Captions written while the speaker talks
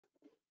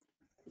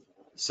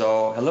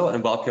So hello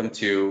and welcome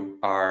to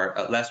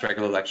our last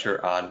regular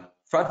lecture on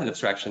front-end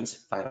abstractions,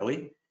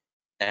 finally.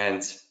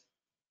 And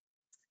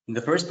in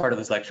the first part of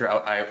this lecture,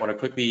 I want to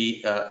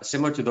quickly,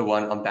 similar to the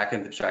one on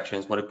backend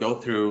abstractions, want to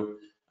go through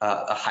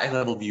a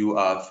high-level view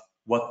of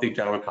what the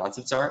general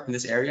concepts are in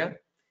this area.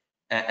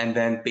 And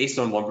then based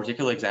on one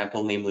particular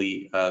example,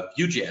 namely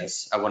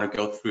Vue.js, I want to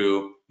go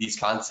through these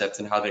concepts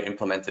and how they're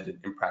implemented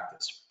in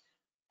practice.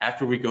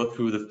 After we go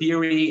through the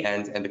theory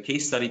and the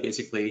case study,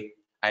 basically,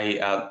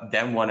 I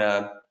then want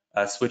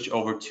to switch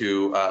over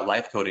to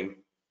live coding,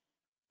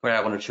 where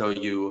I want to show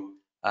you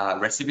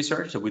recipe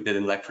search that we did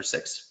in lecture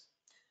 6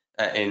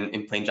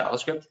 in plain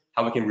JavaScript,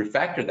 how we can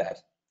refactor that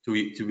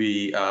to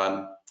be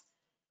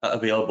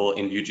available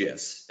in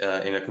Vue.js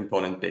in a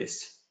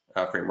component-based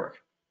framework.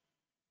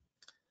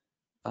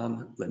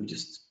 Let me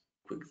just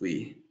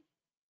quickly.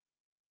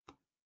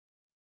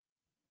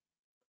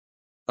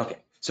 Okay,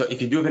 so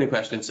if you do have any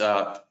questions,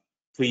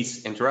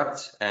 please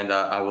interrupt, and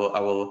I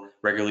will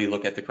regularly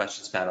look at the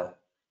questions panel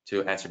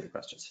to answer your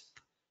questions.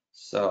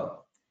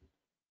 So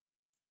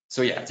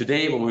yeah,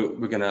 today what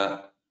we're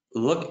gonna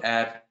look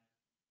at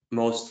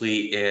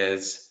mostly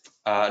is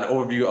an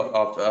overview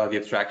of the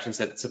abstractions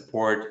that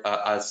support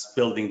us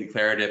building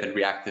declarative and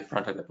reactive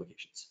front-end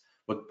applications.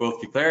 What both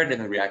declarative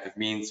and reactive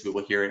means, we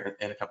will hear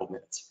in a couple of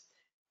minutes.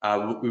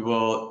 We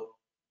will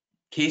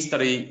case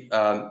study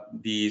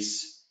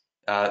these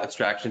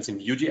abstractions in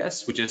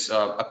Vue.js, which is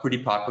a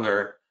pretty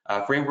popular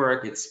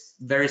framework. It's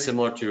very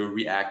similar to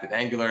React and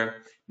Angular,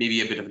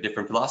 maybe a bit of a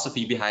different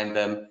philosophy behind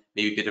them,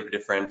 maybe a bit of a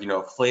different,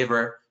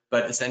 flavor,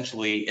 but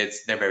essentially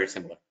they're very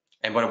similar.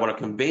 And what I want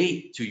to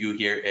convey to you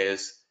here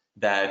is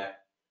that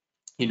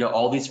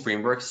all these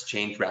frameworks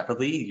change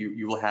rapidly.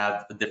 You will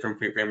have a different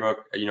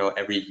framework,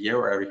 every year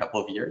or every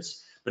couple of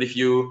years. But if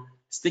you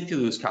stick to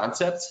those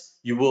concepts,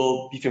 you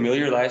will be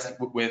familiarized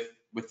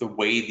with the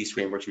way these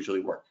frameworks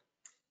usually work.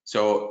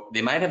 So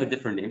they might have a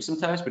different name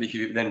sometimes, but if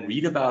you then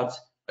read about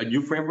a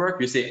new framework,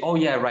 you say, oh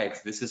yeah, right,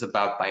 this is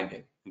about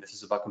binding, and this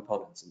is about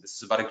components, and this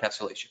is about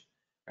encapsulation,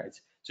 right?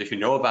 So if you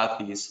know about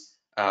these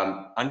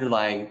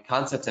underlying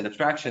concepts and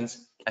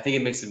abstractions, I think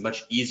it makes it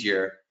much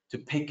easier to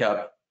pick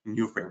up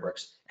new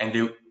frameworks, and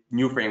the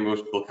new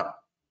frameworks will come.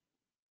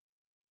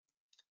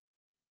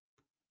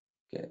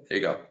 Okay, there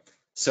you go.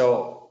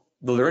 So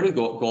the learning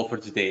goal for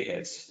today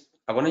is,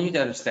 I want you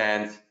to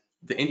understand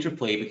the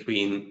interplay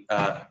between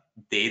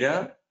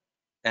data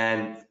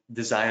and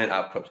design and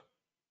output,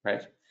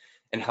 right?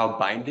 And how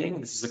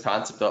binding, this is the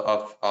concept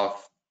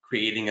of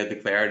creating a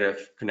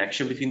declarative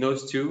connection between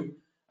those two,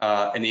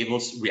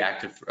 enables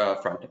reactive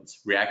frontends.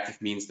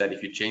 Reactive means that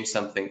if you change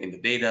something in the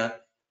data,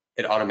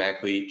 it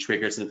automatically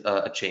triggers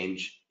a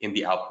change in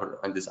the output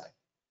and design.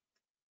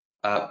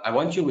 I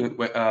want you,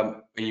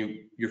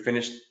 when you're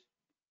finished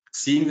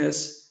seeing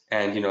this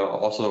and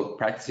also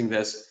practicing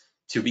this,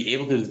 to be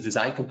able to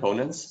design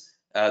components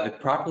that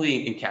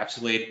properly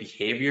encapsulate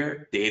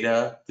behavior,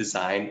 data,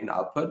 design, and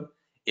output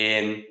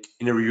in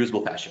a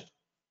reusable fashion.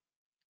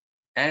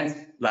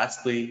 And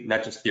lastly,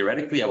 not just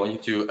theoretically, I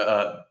want you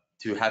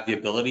to have the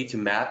ability to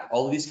map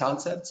all of these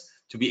concepts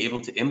to be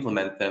able to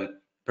implement them,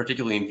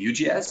 particularly in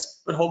Vue.js,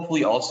 but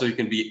hopefully also you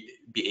can be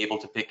able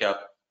to pick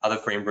up other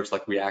frameworks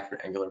like React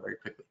or Angular very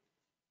quickly.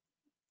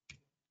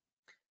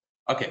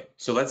 Okay,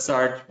 so let's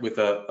start with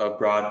a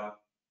broad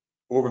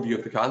overview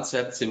of the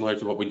concept, similar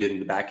to what we did in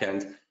the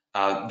backend.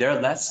 There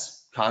are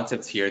less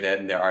concepts here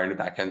than there are in the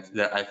backend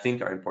that I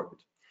think are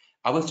important.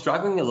 I was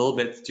struggling a little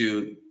bit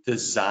to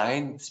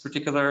design this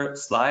particular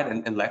slide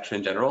and lecture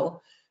in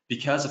general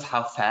because of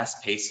how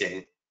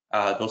fast-pacing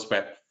those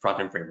web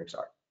front-end frameworks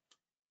are.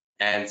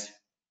 And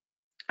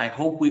I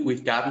hope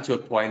we've gotten to a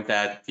point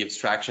that the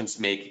abstractions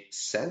make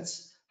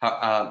sense.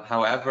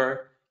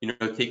 However,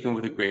 take them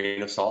with a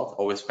grain of salt,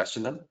 always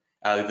question them.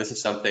 This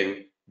is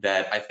something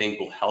that I think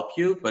will help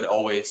you, but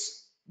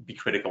always be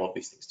critical of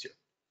these things too.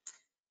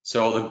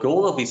 So the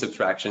goal of these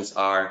abstractions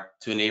are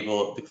to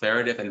enable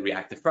declarative and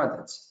reactive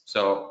frontends.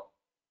 So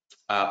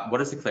what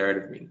does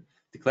declarative mean?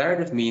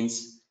 Declarative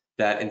means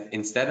that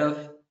instead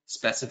of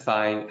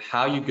specifying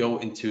how you go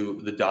into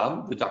the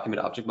DOM, the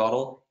document object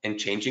model, and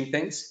changing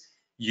things,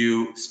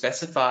 you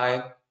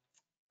specify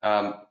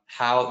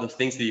how the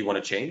things that you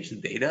want to change, the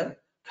data,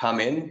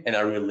 come in and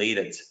are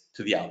related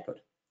to the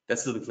output.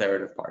 That's the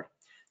declarative part.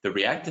 The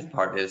reactive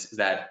part is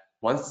that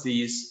once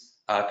these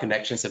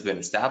connections have been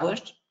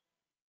established,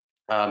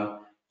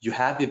 you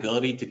have the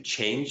ability to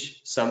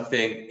change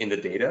something in the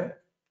data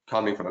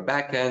coming from a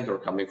backend or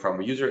coming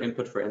from a user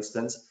input, for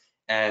instance,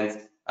 and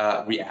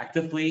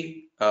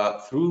reactively,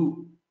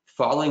 through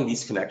following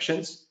these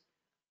connections,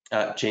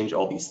 change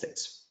all these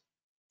things,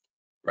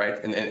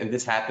 right? And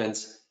this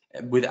happens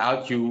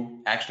without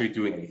you actually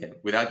doing anything,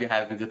 without you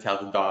having to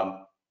tell the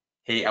DOM,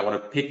 hey, I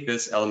want to pick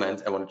this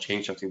element, I want to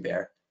change something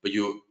there, but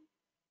you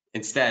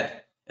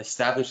instead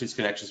establish these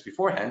connections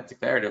beforehand,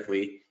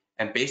 declaratively,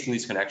 and based on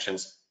these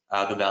connections,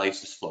 the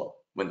values just flow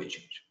when they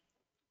change.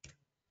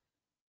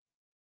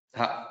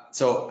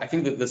 So I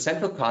think that the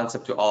central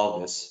concept to all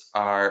of this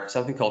are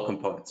something called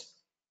components.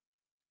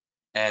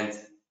 And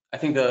I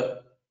think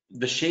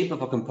the shape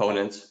of a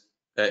component,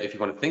 if you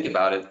want to think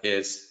about it,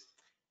 is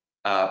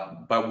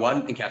by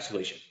one,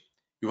 encapsulation.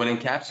 You want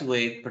to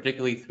encapsulate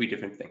particularly three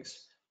different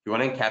things. You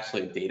want to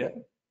encapsulate data,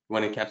 you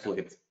want to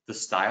encapsulate the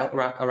style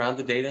around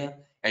the data,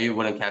 and you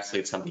want to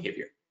encapsulate some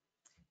behavior.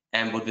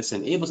 And what this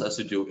enables us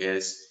to do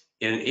is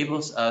it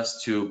enables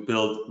us to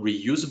build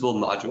reusable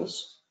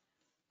modules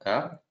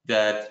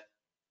that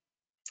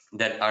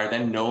are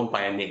then known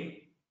by a name,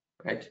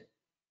 right?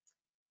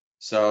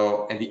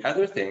 So, and the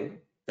other thing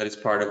that is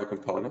part of a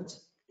component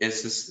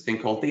is this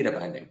thing called data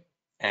binding.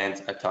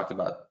 And I talked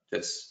about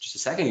this just a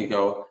second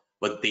ago.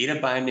 What data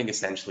binding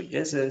essentially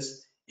is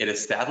it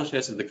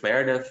establishes a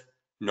declarative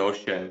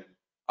notion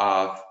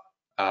of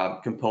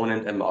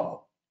component and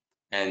model,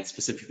 and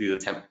specifically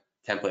the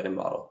template and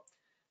model.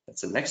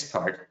 That's the next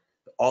part.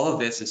 All of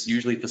this is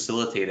usually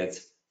facilitated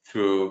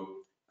through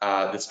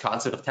this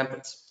concept of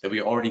templates that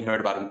we already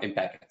heard about in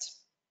Backend.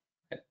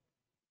 Okay.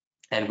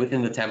 And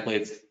within the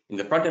templates in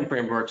the front-end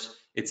frameworks,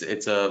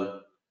 it's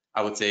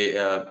I would say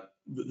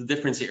the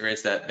difference here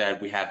is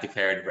that we have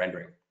declarative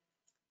rendering.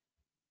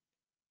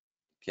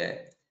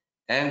 Okay,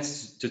 and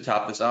to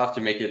top this off,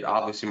 to make it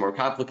obviously more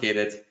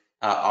complicated,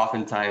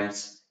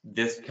 oftentimes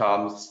this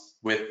comes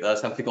with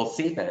something called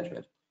state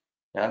management.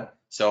 Yeah.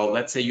 So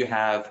let's say you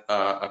have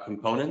a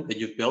component that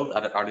you've built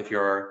out of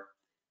your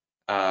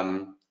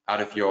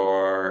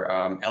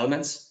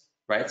elements,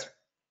 right?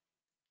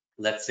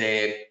 Let's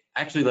say,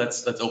 actually,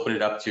 let's open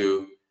it up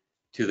to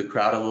the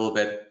crowd a little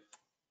bit.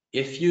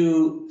 If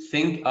you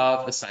think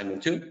of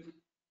assignment 2,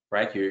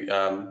 right?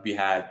 We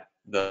had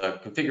the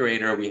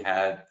configurator, we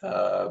had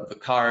the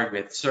card, we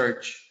had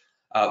search.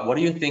 What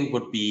do you think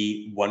would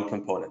be one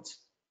component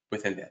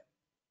within that?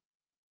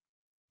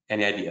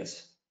 Any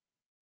ideas?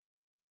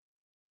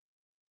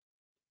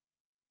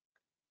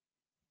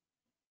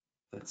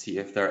 Let's see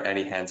if there are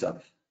any hands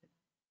up.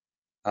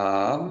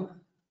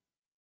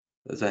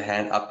 There's a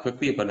hand up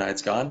quickly, but now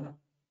it's gone.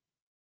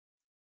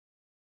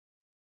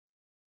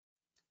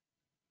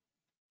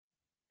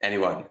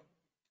 Anyone?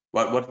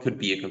 What could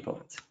be a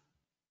component?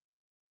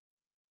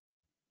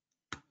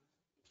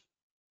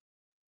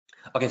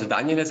 Okay, so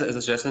Daniel has a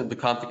suggestion, the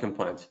config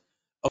component.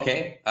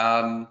 Okay,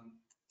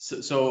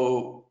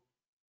 so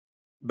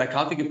by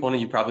config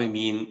component, you probably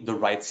mean the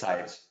right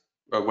side,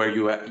 or where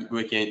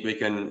we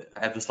can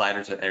have the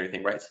sliders and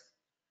everything, right?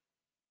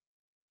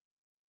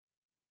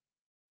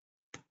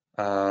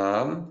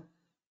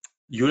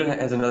 Julian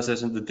has another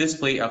suggestion, the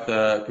display of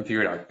the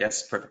configured art.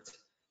 Yes, perfect.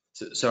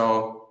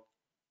 So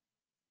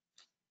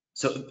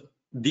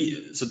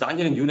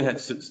Daniel and Julian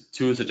had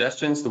two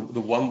suggestions. The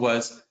one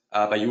was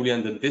by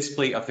Julian, the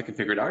display of the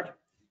configured art,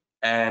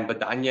 and by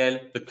Daniel,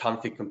 the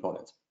config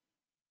component.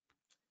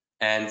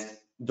 And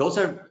those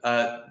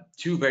are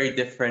two very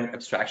different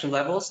abstraction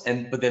levels,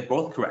 but they're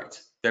both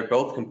correct. They're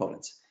both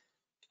components.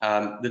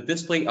 The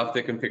display of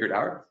the configured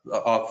art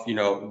of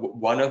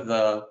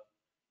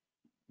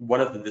one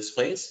of the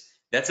displays,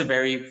 that's a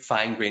very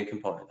fine-grained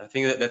component. I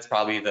think that's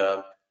probably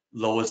the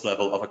lowest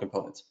level of a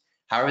component.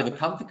 However, the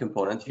config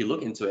component, if you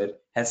look into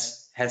it,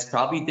 has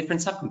probably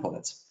different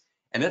subcomponents.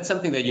 And that's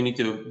something that you need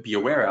to be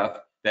aware of,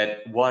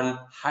 that one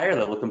higher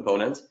level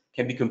component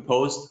can be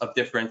composed of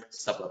different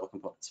sub-level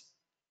components,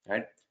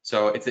 right?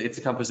 So it's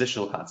a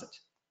compositional concept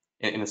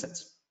in a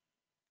sense.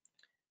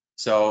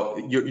 So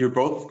you're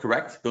both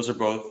correct. Those are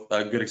both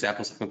good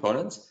examples of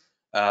components.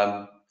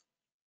 However,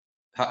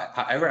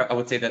 I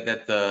would say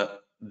that the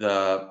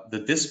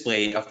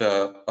display of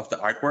the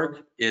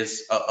artwork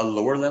is a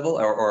lower level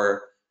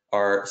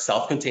or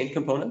self-contained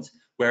component,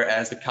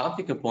 whereas the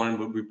config component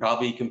would be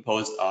probably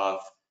composed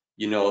of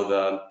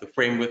the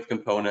frame width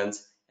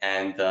component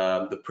and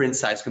the print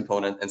size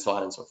component and so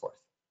on and so forth.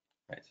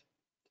 Right.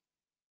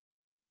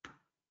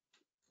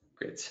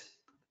 Great.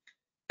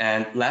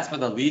 And last but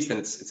not least, and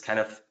it's kind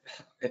of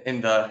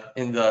in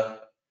the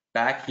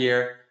back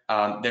here,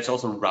 there's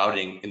also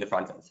routing in the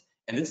front end.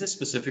 And this is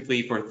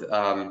specifically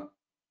for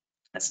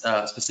a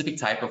specific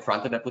type of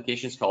front-end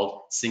applications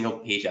called single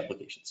page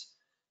applications.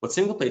 What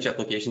single page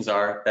applications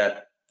are,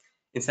 that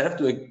instead of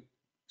doing,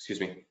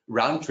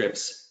 round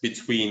trips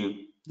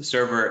between the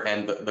server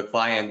and the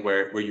client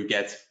where you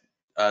get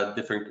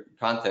different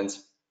contents,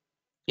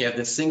 you have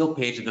this single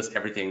page that does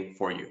everything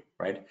for you,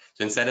 right?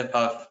 So instead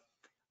of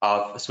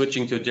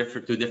switching to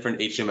different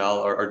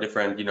HTML or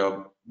different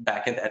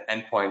backend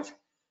endpoint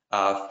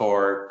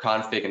for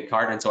config and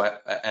card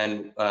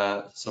and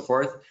so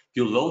forth,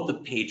 you load the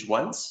page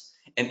once,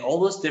 and all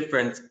those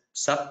different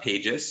sub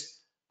pages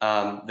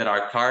that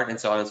are card and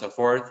so on and so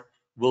forth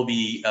will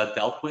be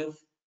dealt with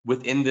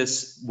within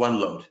this one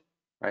load,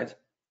 right?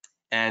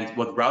 And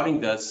what routing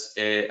does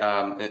in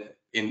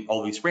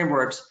all these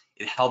frameworks,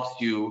 it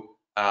helps you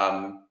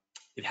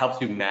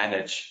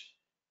manage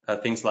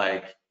things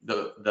like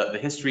the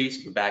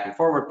histories, the back and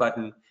forward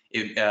button.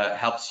 It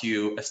helps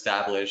you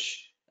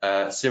establish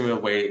a similar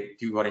way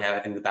to what you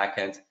have in the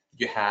backend.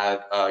 You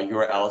have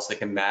URLs that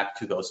can map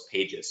to those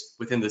pages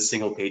within the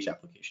single page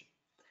application.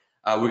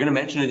 We're going to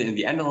mention it in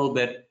the end a little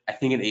bit. I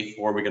think in A4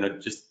 we're going to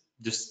just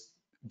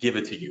give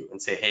it to you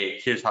and say, hey,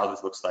 here's how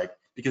this looks like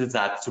because it's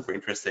not super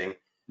interesting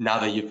now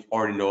that you've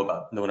already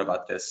known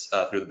about this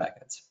through the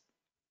backends.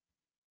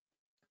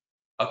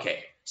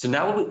 Okay, so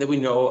now that we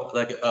know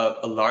like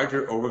a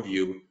larger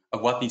overview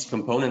of what these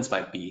components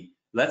might be,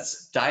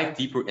 let's dive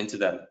deeper into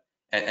them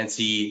and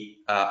see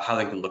how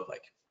they can look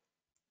like.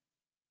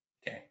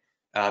 Okay,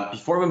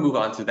 before we move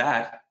on to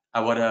that,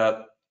 I want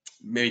to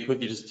maybe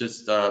quickly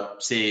just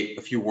say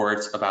a few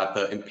words about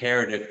the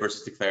imperative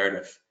versus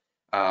declarative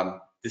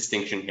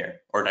distinction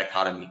here, or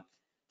dichotomy.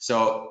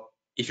 So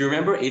if you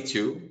remember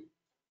A2,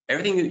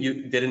 everything that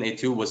you did in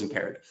A2 was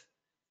imperative.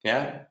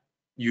 Yeah,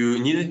 you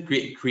needed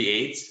to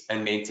create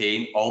and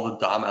maintain all the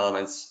DOM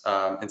elements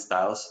and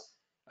styles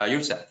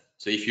yourself.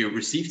 So if you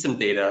receive some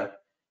data,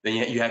 then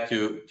you have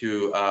to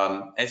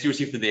as you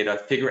receive the data,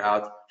 figure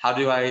out how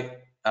do I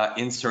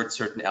insert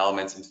certain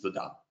elements into the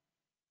DOM.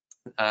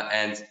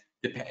 And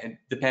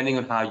depending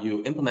on how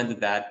you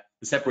implemented that,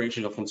 the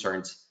separation of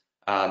concerns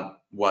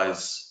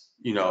was,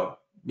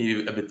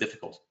 maybe a bit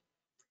difficult.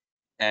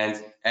 And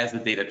as the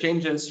data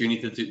changes, you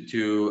need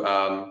to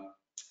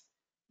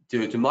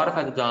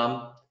modify the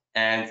DOM,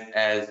 and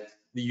as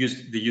the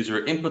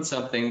user inputs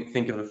something,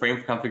 think of a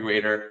frame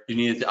configurator, you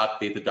needed to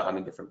update the DOM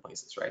in different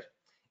places, right?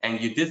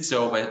 And you did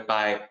so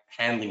by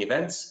handling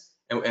events,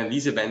 and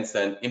these events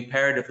then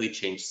imperatively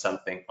change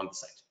something on the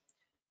site.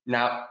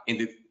 Now, in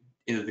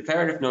the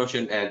declarative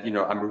notion, and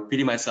I'm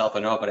repeating myself, I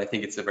know, but I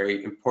think it's a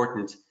very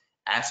important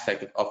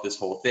aspect of this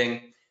whole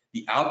thing.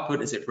 The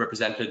output is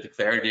represented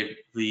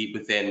declaratively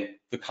within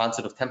the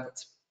concept of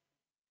templates.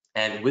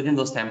 And within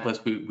those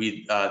templates,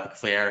 we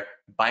declare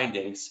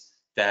bindings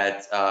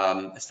that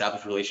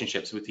establish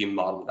relationships between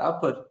model and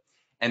output.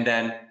 And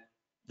then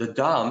the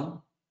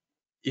DOM,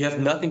 you have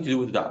nothing to do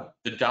with the DOM.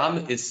 The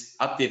DOM is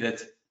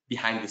updated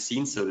behind the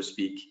scenes, so to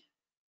speak,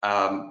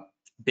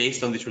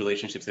 based on these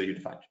relationships that you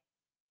defined,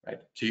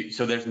 right?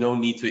 So there's no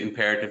need to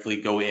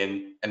imperatively go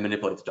in and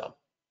manipulate the DOM.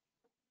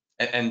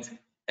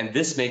 And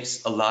this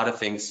makes a lot of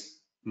things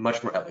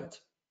much more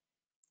elegant.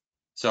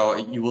 So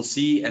you will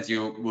see as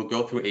you will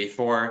go through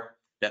A4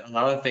 that a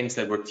lot of things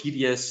that were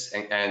tedious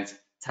and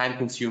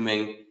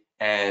time-consuming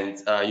and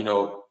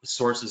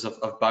sources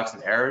of bugs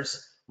and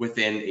errors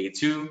within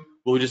A2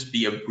 will just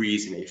be a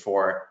breeze in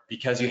A4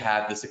 because you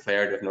have this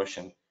declarative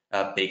notion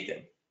baked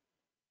in.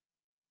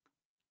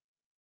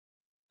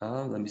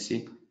 Let me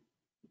see.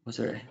 Was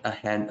there a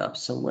hand up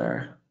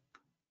somewhere?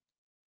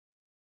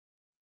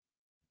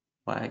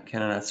 Why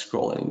can I not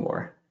scroll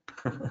anymore?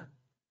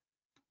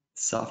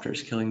 Software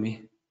is killing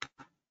me.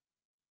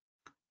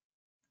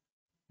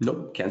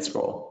 Nope, can't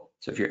scroll.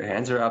 So if your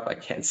hands are up, I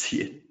can't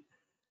see it.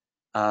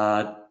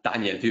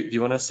 Daniel, do you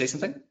want to say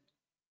something?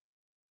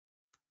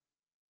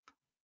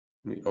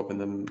 Let me open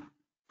them.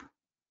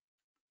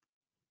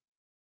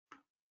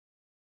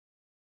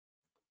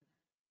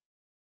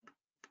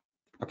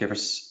 Okay,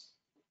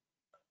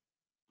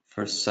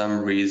 for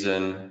some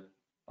reason,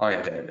 oh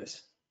yeah, there it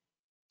is.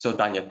 So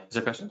Daniel, is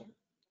there a question?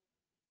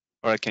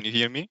 All right, can you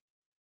hear me?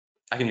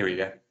 I can hear you,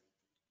 yeah.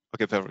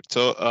 Okay, perfect.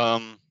 So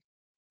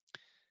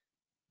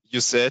you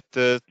said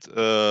that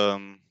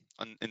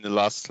in the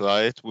last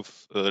slide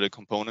with the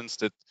components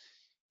that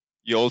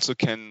you also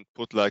can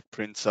put like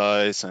print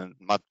size and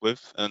mat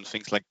width and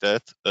things like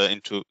that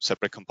into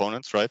separate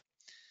components, right?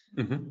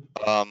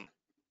 Mm-hmm.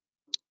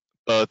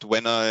 But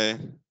when I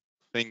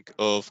think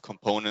of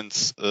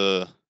components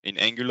in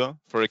Angular,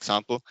 for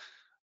example,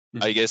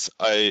 Mm-hmm. I guess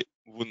I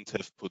wouldn't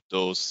have put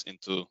those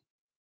into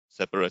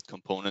separate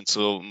components.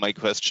 So my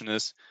question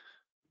is,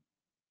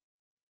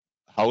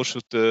 how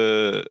should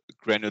the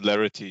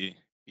granularity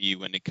be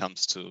when it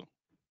comes to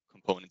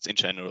components in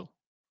general?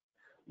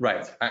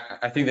 Right.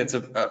 I think that's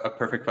a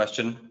perfect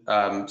question.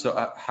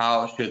 So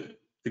how should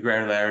the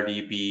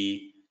granularity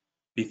be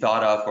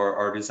thought of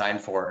or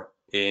designed for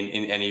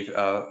in any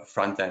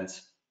front end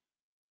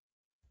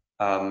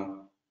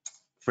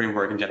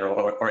framework in general,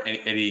 or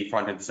any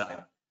front end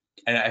design?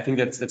 And I think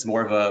that's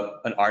more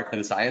of an art than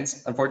a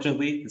science,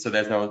 unfortunately. So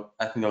there's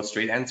no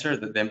straight answer.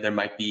 That there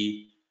might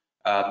be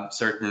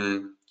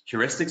certain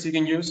heuristics you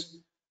can use.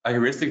 A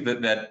heuristic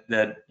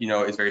that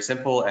is very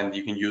simple and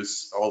you can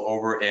use all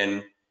over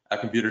in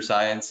computer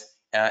science.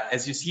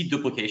 As you see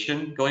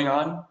duplication going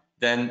on,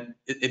 then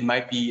it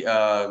might be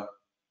a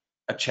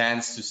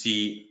chance to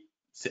see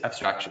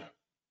abstraction.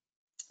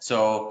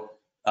 So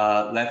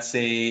let's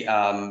say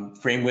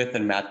frame width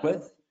and mat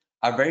width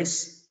are very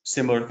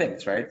similar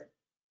things, right?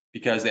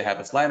 Because they have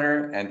a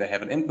slider and they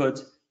have an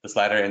input. The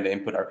slider and the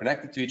input are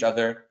connected to each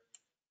other.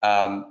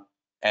 And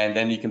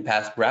then you can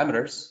pass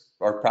parameters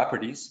or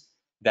properties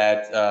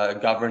that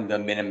govern the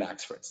min and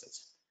max, for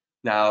instance.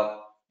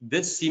 Now,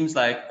 this seems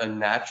like a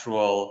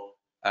natural,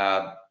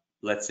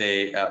 let's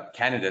say,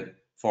 candidate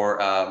for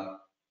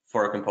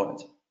a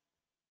component.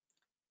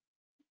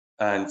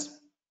 And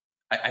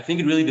I think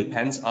it really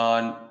depends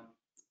on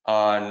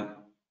the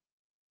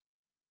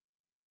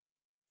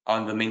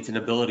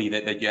maintainability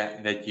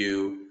that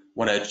you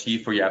want to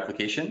achieve for your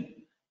application.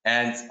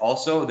 And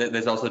also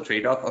there's also a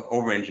trade-off of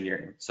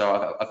over-engineering.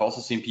 So I've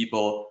also seen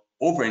people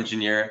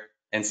over-engineer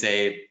and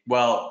say,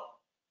 well,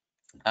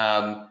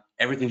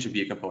 everything should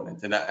be a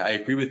component. And I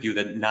agree with you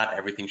that not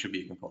everything should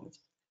be a component.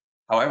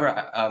 However,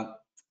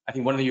 I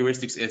think one of the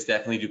heuristics is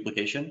definitely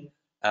duplication.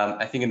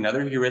 I think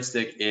another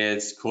heuristic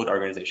is code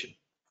organization.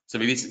 So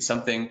maybe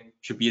something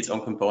should be its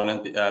own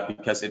component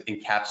because it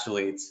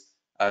encapsulates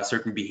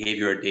certain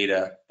behavior or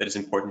data that is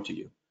important to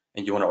you,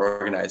 and you want to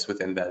organize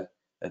within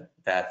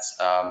that's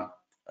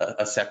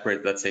a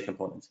separate, let's say,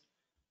 component.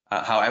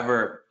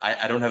 However,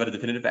 I don't have a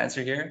definitive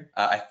answer here.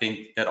 I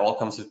think that all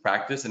comes with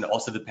practice, and it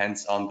also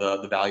depends on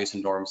the values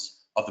and norms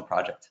of the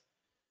project.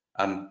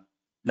 I'm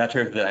not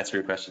sure if that answers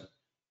your question.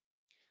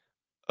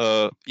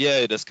 Yeah,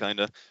 it is kind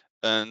of.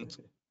 And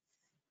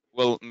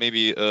well,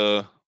 maybe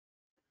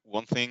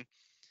one thing,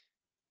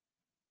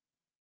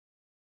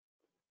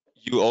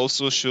 you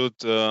also should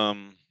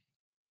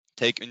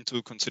take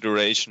into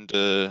consideration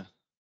the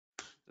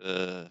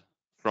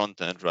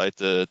front end, right?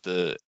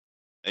 The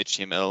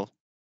HTML,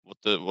 what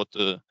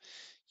the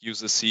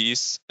user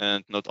sees,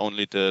 and not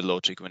only the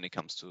logic when it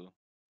comes to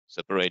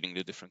separating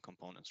the different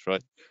components,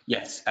 right?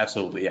 Yes,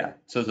 absolutely, yeah.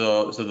 So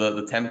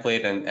the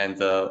template and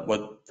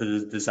what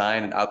the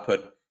design and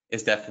output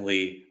is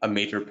definitely a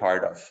major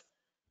part of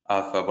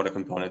what a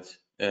component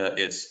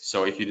is.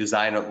 So if you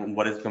design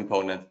what is a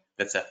component,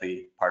 that's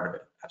definitely part of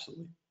it.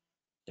 Absolutely.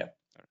 Yeah.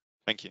 Right.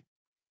 Thank you.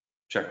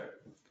 Sure.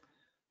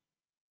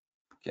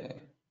 Okay.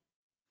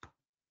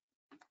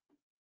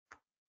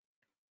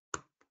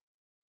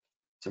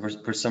 So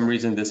for some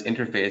reason, this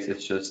interface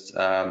is just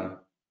dying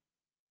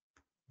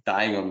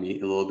on me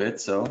a little bit.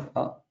 So,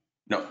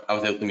 no, I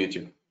was able to mute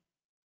you.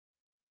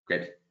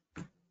 Great.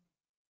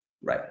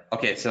 Right.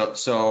 Okay.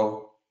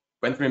 So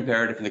went through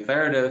imperative and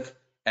declarative,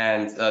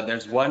 and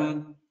there's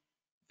one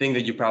thing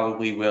that you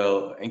probably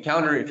will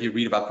encounter if you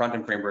read about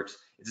front-end frameworks.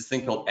 It's this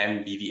thing called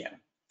MVVM.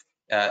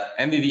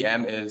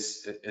 MVVM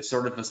is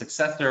sort of a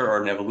successor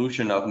or an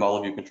evolution of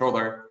model view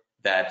controller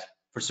that,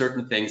 for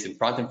certain things in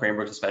front-end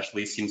frameworks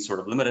especially, seems sort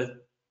of limited.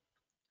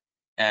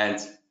 And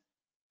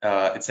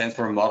it stands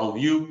for model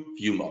view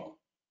model.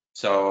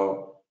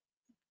 So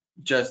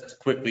just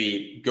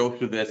quickly go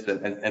through this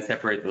and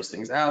separate those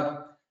things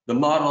out. The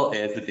model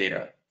is the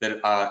data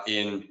that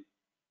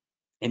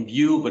in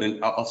Vue,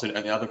 but also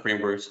in other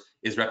frameworks,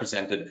 is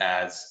represented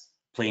as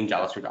plain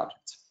JavaScript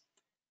objects.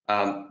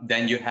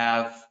 Then you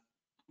have,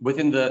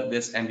 within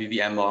this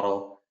MVVM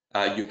model,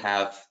 you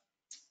have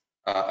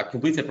a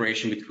complete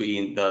separation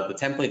between the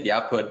template, the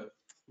output,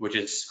 which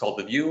is called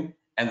the view,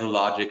 and the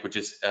logic, which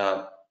is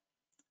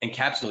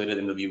encapsulated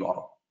in the view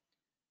model.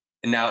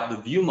 And now the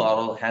view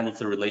model handles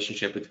the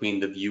relationship between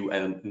the view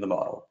and the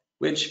model,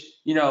 which,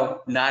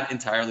 not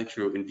entirely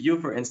true in Vue,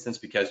 for instance,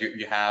 because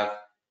you have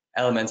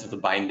elements of the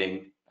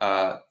binding,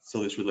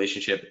 so this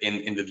relationship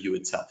in the view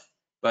itself.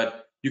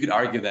 But you could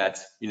argue that,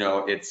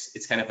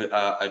 it's kind of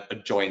a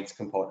joint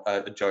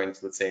component, a joint,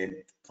 let's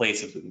say,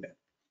 place of doing that.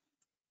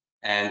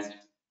 And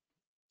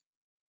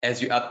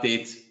as you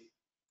update,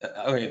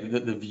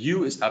 the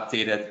view is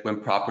updated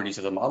when properties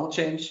of the model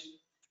change,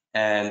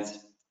 and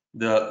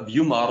the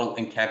view model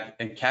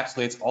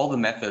encapsulates all the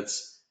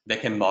methods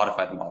that can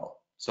modify the model.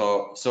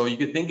 So you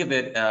could think of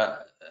it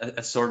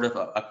as sort of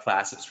a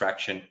class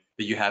abstraction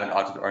that you have in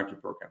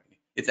object-oriented programming.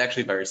 It's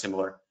actually very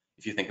similar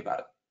if you think about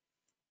it.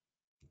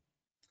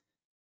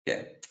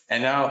 Okay,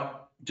 and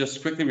now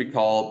just quickly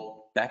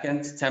recall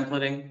backend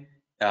templating.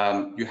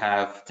 You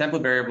have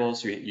template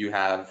variables, you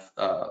have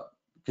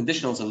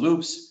conditionals and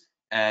loops,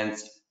 and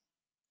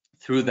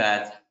through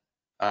that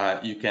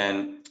you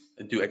can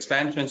do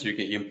expansions. You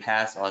can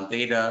pass on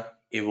data.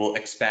 It will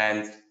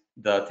expand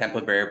the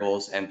template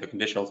variables and the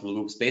conditionals and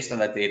loops based on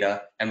that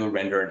data, and will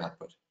render an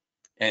output.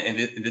 And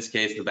in this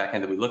case, the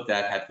backend that we looked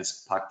at had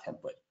this puck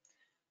template.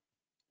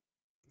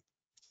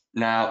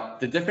 Now,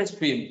 the difference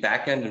between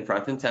backend and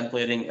frontend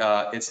templating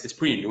is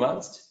pretty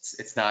nuanced.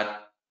 It's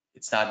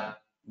not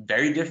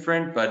very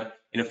different, but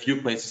in a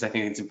few places, I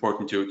think it's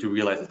important to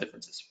realize the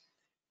differences.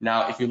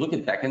 Now, if you look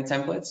at backend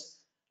templates,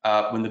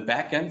 when the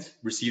backend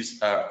receives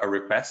a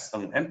request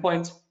on an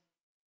endpoint,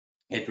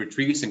 it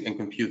retrieves and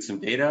computes some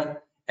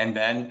data, and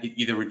then it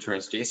either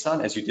returns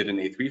JSON, as you did in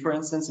A3, for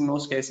instance, in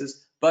most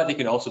cases, but it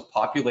can also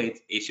populate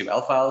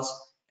HTML files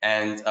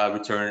and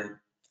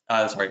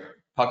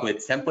populate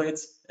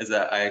templates, as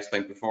I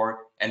explained before,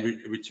 and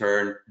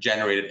return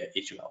generated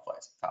HTML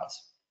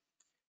files.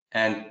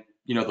 And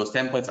those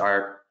templates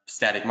are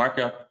static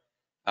markup,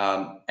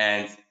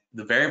 and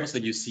the variables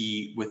that you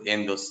see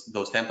within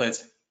those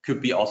templates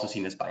could be also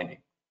seen as binding.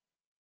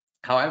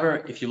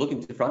 However, if you look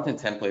into front-end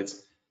templates,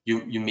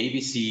 you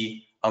maybe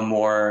see a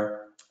more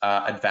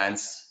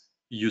advanced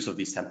use of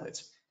these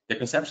templates. They're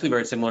conceptually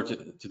very similar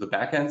to the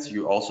backends.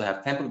 You also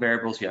have template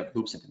variables, you have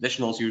loops and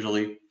conditionals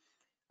usually.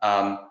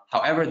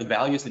 However, the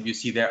values that you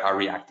see there are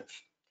reactive,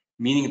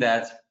 meaning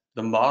that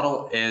the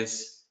model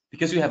is,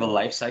 because you have a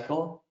life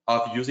cycle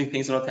of using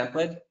things on a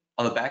template,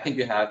 on the backend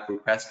you have a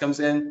request comes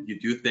in, you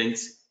do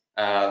things,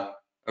 a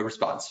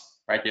response,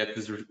 right? You have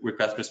this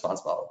request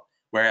response model.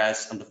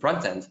 Whereas on the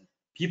front end,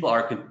 people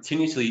are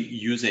continuously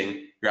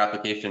using your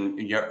application.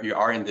 You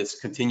are in this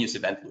continuous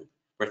event loop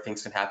where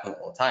things can happen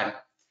all the time,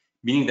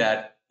 meaning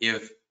that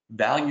if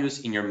values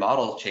in your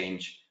model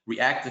change,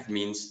 reactive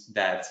means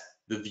that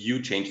the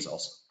view changes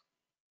also,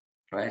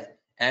 right?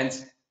 And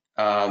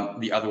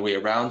the other way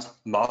around,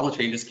 model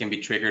changes can be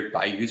triggered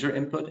by user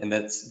input, and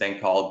that's then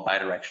called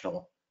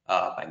bidirectional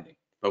binding.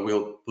 But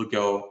we'll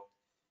go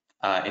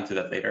into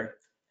that later.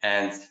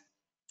 And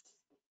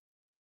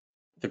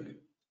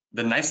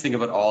the nice thing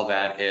about all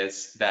that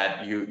is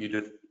that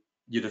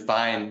you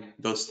define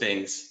those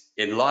things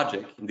in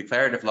logic, in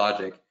declarative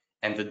logic,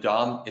 and the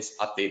DOM is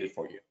updated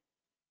for you.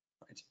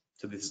 Right?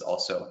 So this is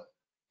also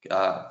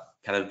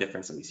kind of the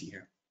difference that we see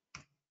here.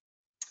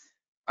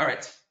 All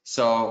right,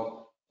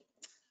 so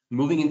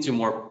moving into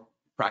more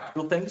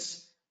practical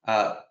things,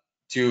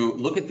 to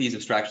look at these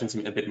abstractions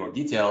in a bit more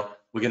detail,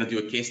 we're going to do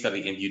a case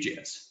study in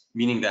Vue.js,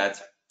 meaning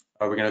that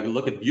we're going to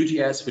look at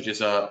Vue.js, which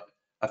is a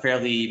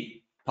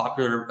fairly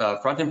popular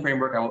front-end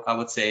framework, I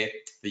would say,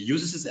 that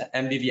uses this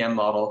MVVM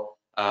model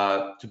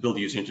to build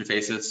user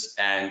interfaces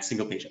and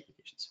single-page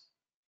applications.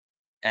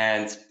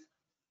 And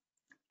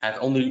I've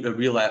only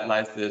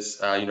realized this,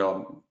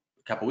 a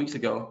couple weeks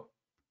ago.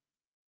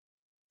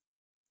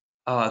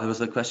 There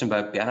was a question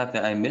by Bernhard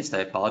that I missed. I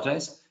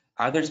apologize.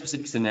 Are there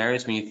specific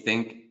scenarios when you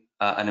think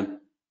an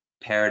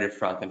imperative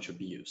frontend should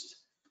be used?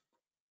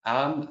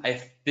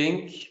 I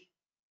think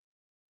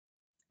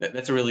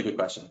that's a really good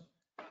question.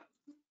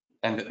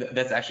 And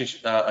that's actually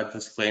a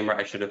disclaimer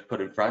I should have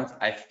put in front.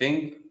 I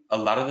think a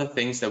lot of the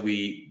things that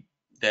we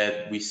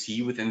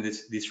see within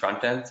these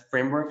front-end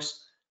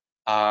frameworks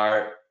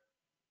are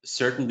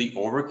certainly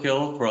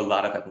overkill for a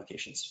lot of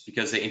applications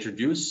because they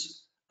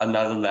introduce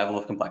another level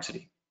of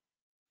complexity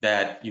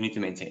that you need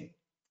to maintain.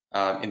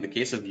 In the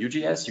case of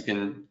Vue.js, you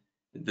can,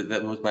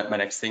 that was my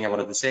next thing I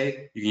wanted to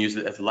say, you can use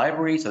it as a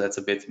library, so that's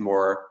a bit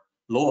more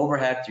low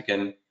overhead. You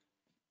can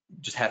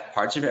just have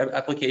parts of your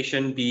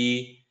application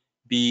be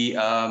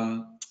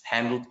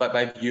handled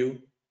by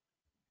Vue.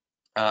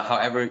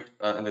 However,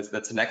 and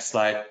that's the next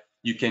slide,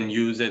 you can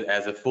use it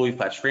as a fully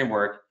fledged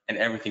framework and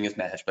everything is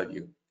managed by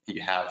Vue.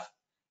 You have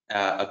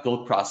a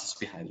build process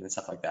behind it and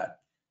stuff like that.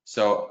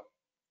 So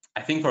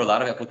I think for a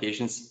lot of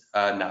applications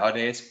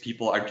nowadays,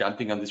 people are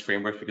jumping on these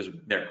frameworks because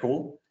they're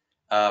cool,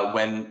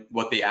 when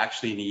what they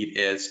actually need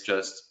is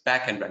just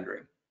backend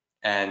rendering.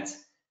 And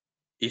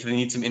if they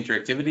need some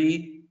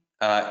interactivity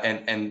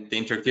and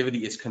the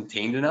interactivity is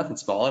contained enough and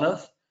small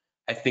enough,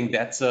 I think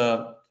that's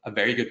a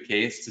very good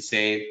case to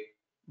say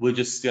we're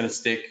just going to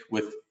stick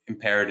with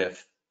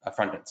imperative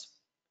frontends,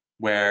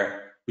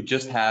 where we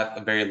just have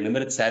a very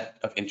limited set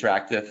of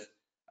interactive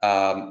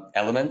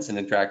elements and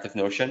interactive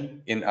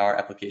notion in our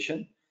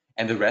application.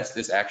 And the rest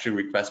is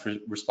actually request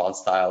response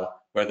style,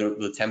 where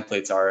the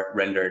templates are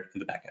rendered in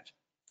the backend.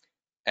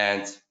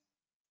 And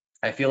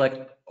I feel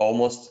like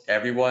almost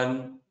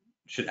everyone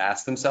should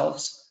ask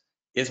themselves,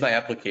 is my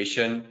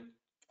application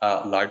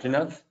large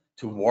enough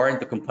to warrant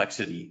the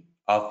complexity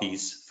of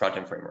these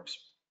front-end frameworks,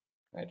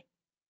 right?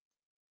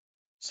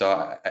 So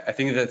I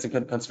think that's a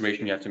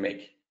consideration you have to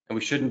make. And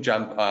we shouldn't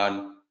jump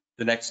on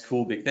the next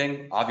cool big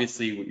thing.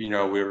 Obviously,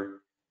 we're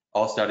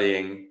all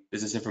studying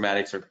business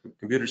informatics or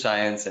computer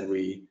science,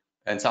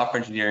 and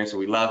software engineering, so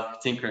we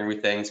love tinkering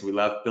with things, we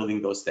love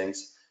building those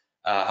things.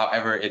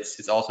 However,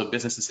 it's also a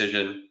business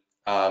decision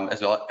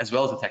as well as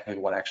a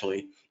technical one,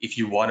 actually, if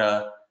you want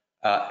to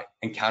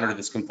encounter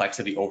this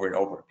complexity over and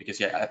over, because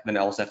then I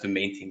also have to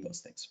maintain those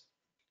things.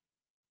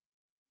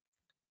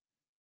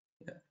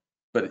 Yeah.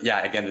 But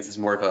yeah, again, this is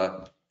more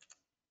of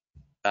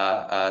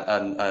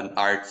an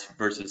art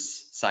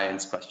versus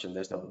science question.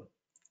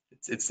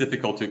 It's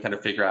difficult to kind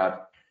of figure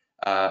out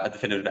a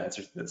definitive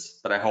answer to this,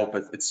 but I hope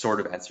it sort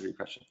of answered your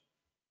question.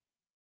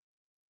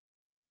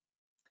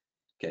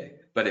 Okay,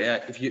 but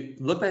if you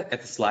look at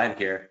the slide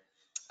here,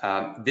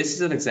 this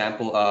is an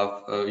example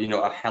of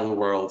a hello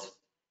world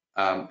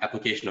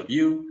application of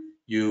Vue.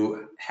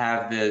 You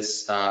have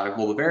this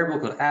global variable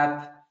called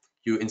app.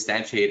 You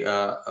instantiate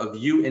a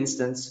Vue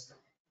instance,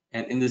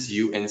 and in this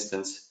Vue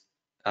instance,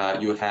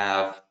 you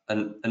have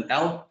an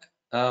L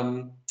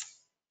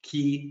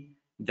key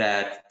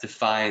that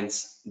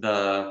defines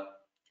the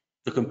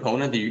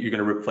component that you're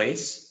going to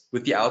replace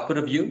with the output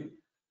of Vue.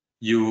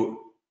 You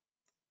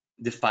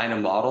define a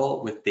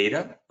model with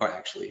data, or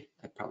actually,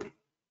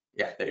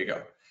 there you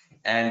go.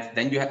 And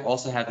then you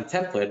also have the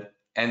template.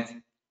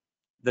 And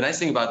the nice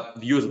thing about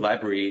Vue as a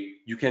library,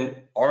 you can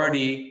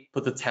already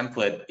put the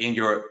template in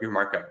your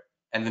markup,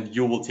 and then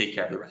Vue will take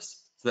care of the rest.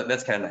 So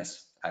that's kind of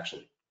nice,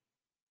 actually.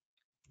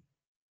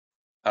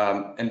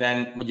 And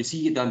then what you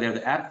see down there,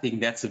 the app thing,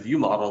 that's a Vue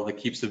model that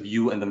keeps the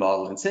Vue and the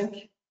model in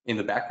sync in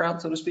the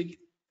background, so to speak.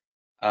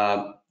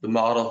 The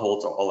model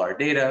holds all our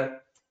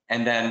data,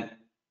 and then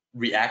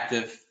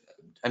reactive,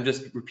 I'm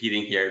just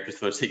repeating here just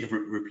for the sake of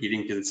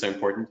repeating because it's so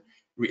important.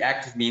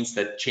 Reactive means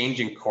that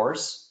changing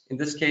course, in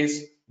this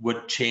case,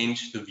 would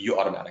change the Vue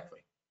automatically.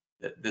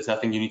 There's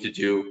nothing you need to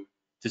do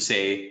to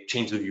say,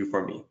 change the Vue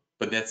for me.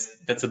 But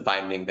that's a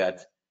binding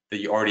that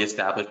you already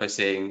established by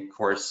saying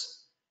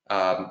course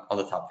on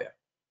the top there.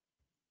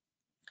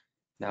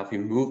 Now, if we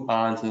move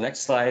on to the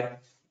next slide,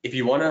 if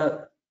you want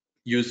to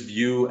use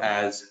Vue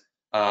as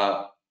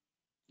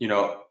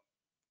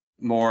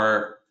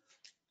more,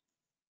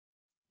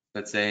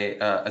 let's say,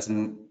 as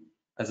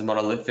a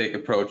monolithic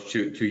approach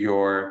to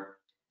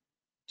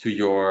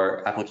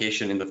your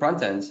application in the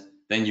front end,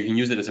 then you can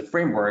use it as a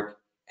framework.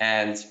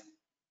 And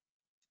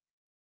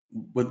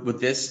what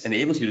this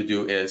enables you to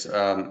do is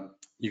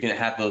you can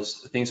have those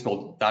things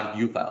called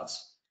 .vue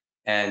files.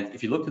 And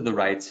if you look to the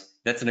right,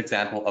 that's an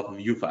example of a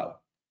Vue file.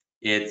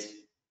 It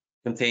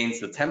contains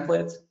the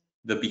template,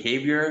 the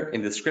behavior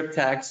in the script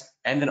tags,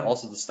 and then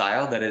also the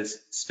style that is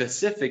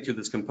specific to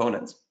this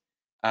component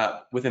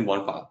within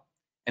one file.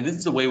 And this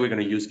is the way we're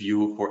going to use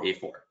Vue for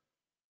A4.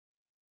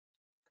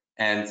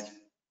 And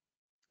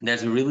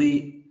there's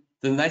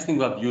the nice thing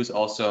about Vue is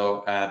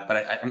also,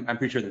 but I'm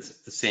pretty sure it's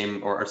the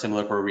same or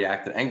similar for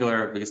React and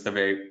Angular because they're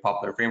very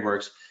popular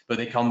frameworks, but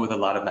they come with a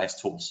lot of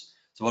nice tools.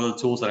 So one of the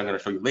tools that I'm going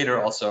to show you later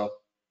also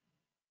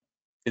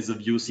is the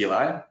Vue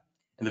CLI.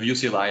 And the Vue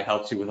CLI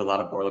helps you with a lot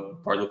of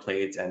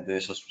boilerplates and the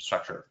initial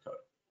structure of the code.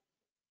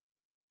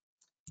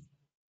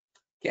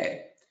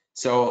 Okay,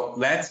 so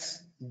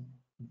let's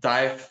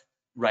dive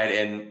right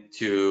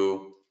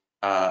into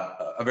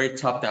a very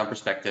top-down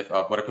perspective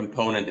of what a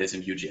component is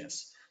in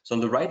Vue.js. So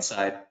on the right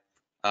side,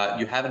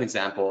 you have an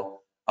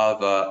example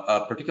of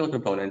a particular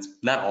component,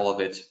 not all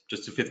of it,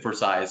 just to fit for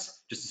size,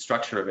 just the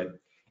structure of it.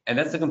 And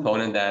that's the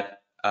component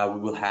that we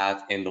will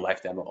have in the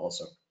live demo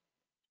also.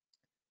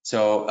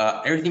 So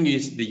everything that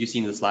you see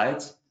in the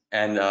slides,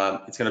 and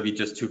it's going to be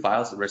just two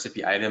files,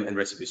 recipe item and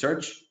recipe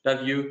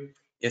search.vue,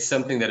 is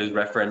something that is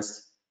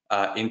referenced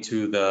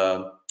into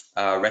the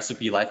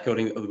recipe live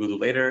coding that we'll do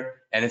later.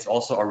 And it's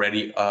also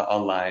already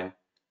online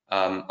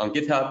on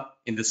GitHub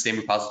in the same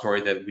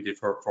repository that we did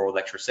for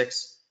lecture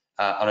 6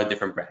 on a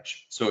different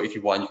branch. So if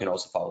you want, you can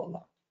also follow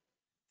along.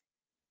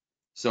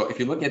 So if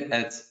you look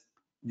at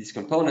these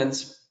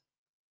components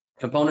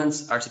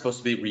are supposed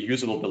to be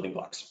reusable building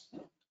blocks.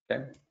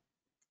 Okay.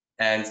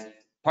 And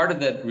part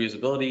of that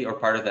reusability, or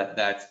part of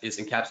that is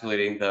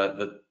encapsulating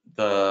the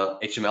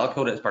HTML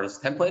code as part of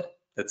the template.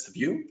 That's the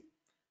view.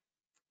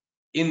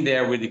 In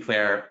there, we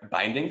declare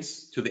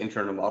bindings to the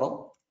internal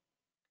model.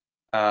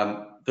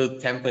 The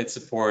templates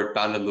support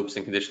bounded loops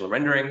and conditional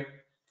rendering.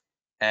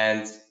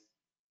 And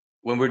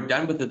when we're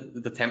done with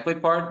the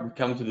template part, we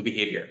come to the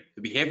behavior.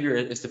 The behavior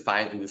is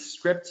defined in the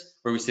script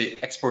where we say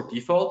export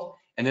default,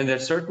 and then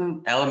there's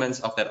certain elements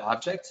of that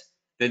object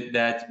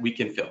that we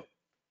can fill.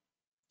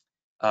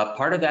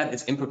 Part of that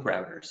is input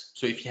parameters.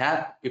 So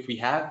if we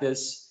have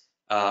this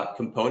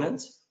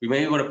component, we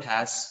may want to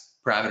pass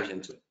parameters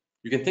into it.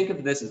 You can think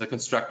of this as a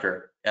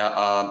constructor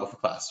of a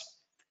class.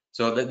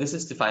 So this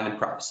is defined in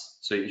props.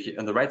 So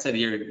on the right side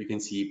here, you can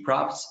see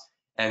props.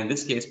 And in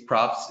this case,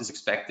 props is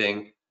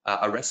expecting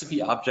a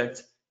recipe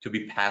object to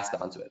be passed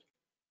onto it.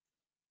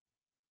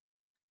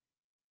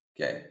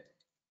 Okay.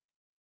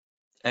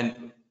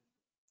 And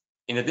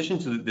in addition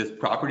to this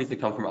properties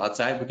that come from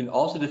outside, we can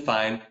also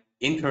define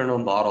internal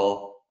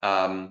model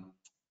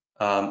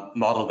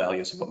model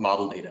values,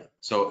 model data.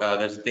 So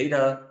there's a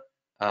data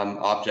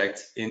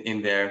object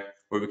in there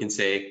where we can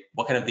say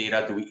what kind of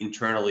data do we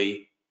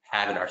internally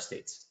have in our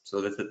states.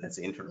 So that's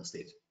the internal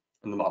state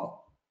in the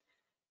model.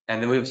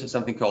 And then we have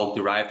something called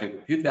derived and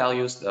compute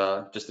values.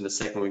 Just in a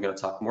second, we're going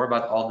to talk more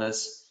about all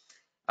this.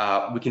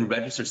 We can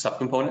register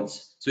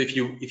subcomponents. So if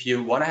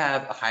you want to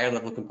have a higher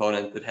level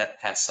component that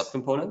has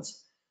subcomponents,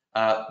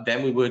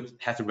 then we would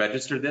have to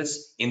register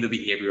this in the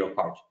behavioral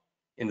part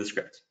in the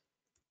script.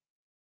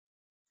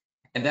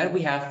 And then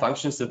we have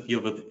functions that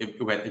deal with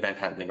event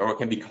handling, or it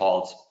can be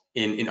called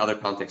in other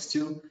contexts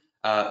too.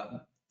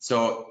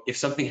 So if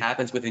something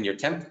happens within your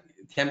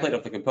template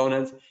of the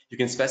component, you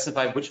can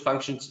specify which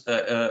functions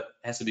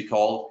has to be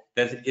called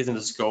that is in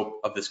the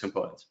scope of this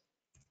component.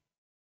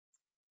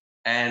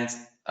 And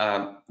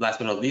last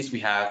but not least, we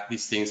have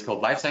these things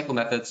called lifecycle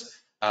methods,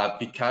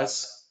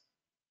 because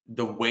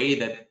the way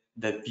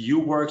that Vue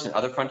works and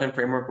other front-end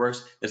framework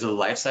works, there's a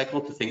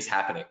lifecycle to things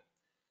happening.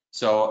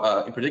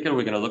 So in particular,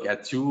 we're going to look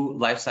at two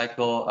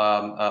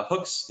lifecycle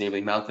hooks, namely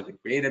mounted and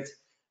created,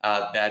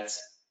 that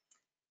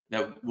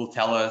will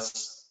tell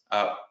us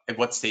at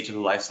what stage of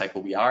the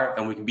lifecycle we are,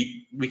 and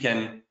we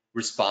can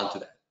respond to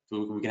that.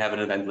 So we can have an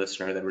event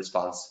listener that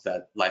responds to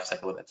that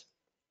lifecycle event.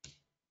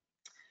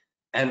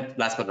 And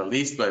last but not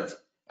least, but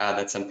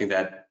that's something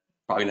that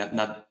probably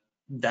not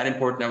that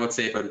important, I would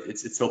say, but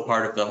it's still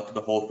part of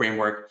the whole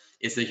framework,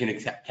 is that you can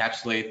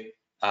encapsulate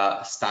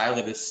a style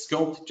that is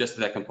scoped just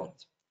to that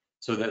component.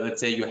 So that, let's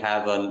say you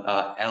have an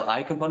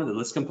li component, a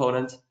list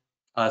component,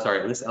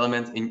 list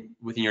element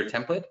within your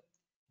template,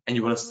 and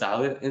you want to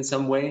style it in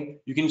some way,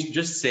 you can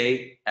just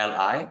say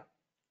li,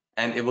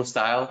 and it will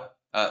style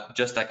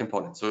just that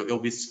component. So it'll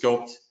be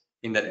scoped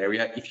in that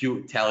area if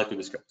you tell it to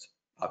be scoped,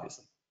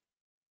 obviously.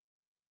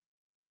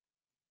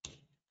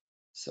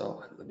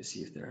 So let me see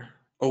if there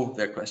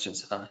are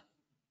questions.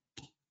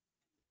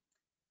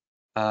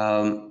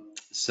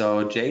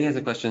 So Jay has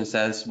a question that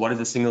says, what is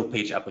a single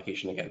page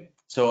application again?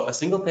 So a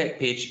single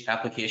page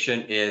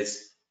application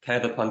is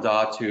kind of the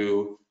pandas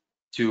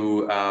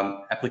to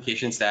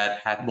applications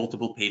that have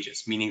multiple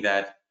pages, meaning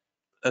that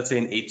let's say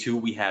in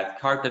A2, we had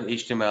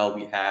cart.html,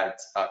 we had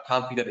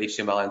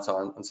config.html, and so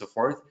on and so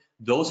forth.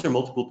 Those are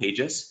multiple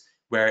pages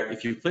where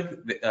if you click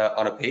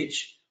on a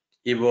page,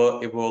 it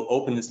will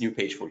open this new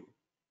page for you.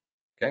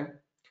 Okay.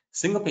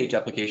 Single page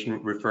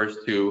application refers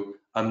to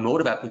a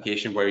mode of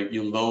application where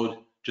you load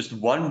just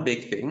one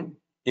big thing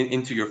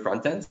into your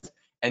front end,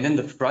 and then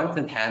the front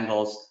end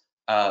handles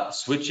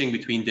switching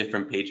between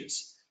different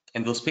pages.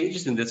 And those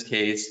pages in this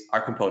case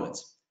are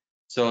components.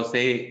 So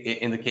say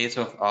in the case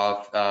of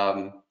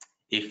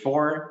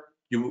A4,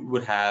 you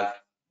would have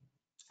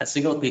a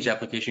single page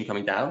application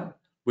coming down,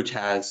 which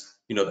has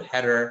the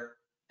header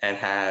and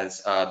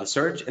has the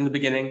search in the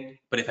beginning.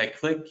 But if I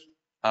click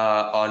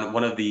on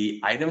one of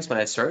the items when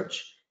I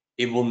search,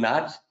 it will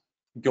not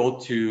go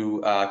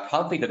to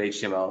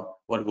config.html.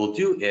 What it will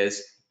do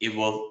is it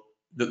will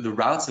the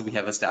routes that we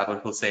have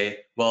established will say,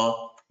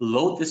 well,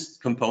 load this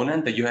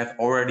component that you have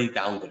already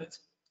downloaded.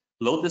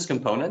 Load this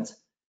component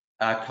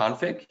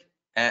config,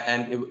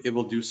 and it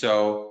will do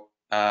so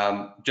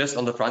just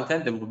on the front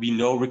end. There will be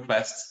no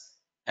requests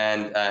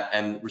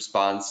and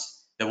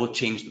response that will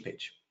change the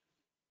page.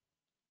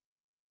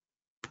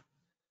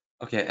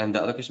 Okay, and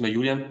the other question by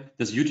Julian,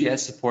 does Vue.js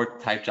support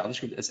typed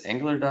JavaScript as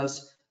Angular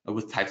does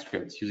with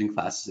TypeScript using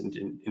classes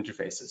and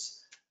interfaces?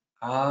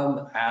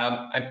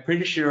 I'm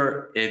pretty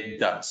sure it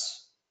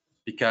does,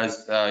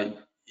 because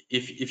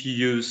if you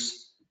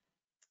use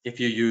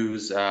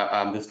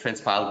this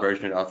transpiled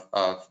version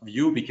of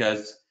Vue,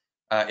 because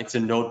it's a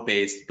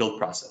node-based build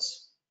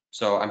process.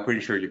 So I'm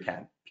pretty sure you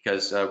can,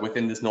 because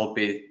within this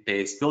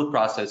node-based build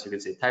process, you can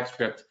say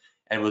TypeScript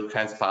and will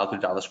transpile to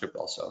JavaScript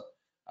also.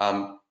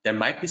 There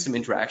might be some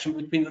interaction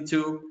between the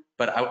two,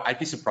 but I'd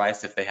be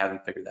surprised if they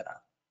haven't figured that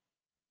out.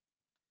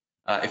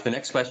 If the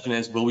next question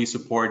is, will we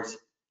support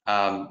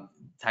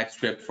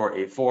TypeScript for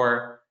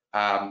A4?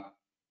 I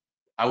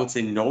would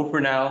say no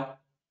for now,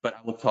 but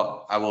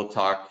I will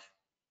talk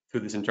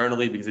through this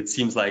internally, because it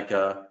seems like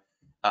a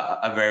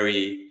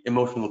very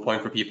emotional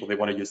point for people. They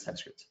want to use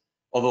TypeScript.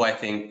 Although I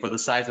think for the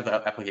size of the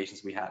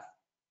applications we have,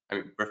 I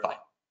mean, we're fine,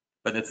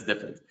 but that's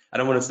different. I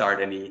don't want to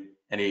start any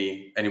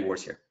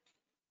wars here.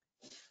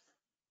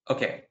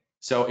 Okay,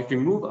 so if we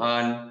move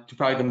on to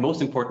probably the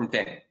most important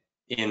thing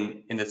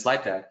in the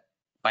slide deck,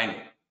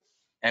 binding.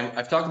 And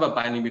I've talked about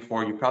binding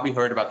before. You probably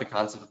heard about the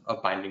concept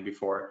of binding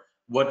before.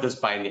 What does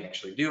binding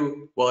actually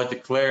do? Well, it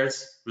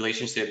declares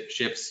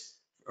relationships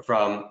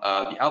from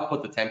the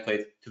output, the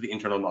template, to the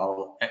internal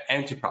model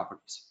and to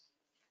properties.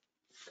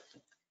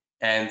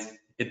 And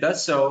it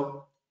does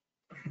so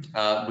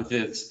with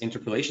its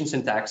interpolation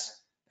syntax.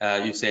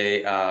 You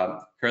say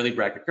curly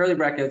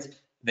bracket,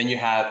 then you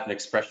have an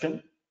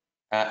expression,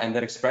 and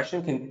that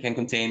expression can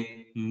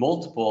contain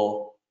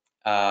multiple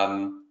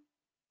elements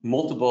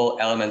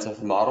of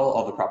the model,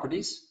 of the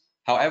properties.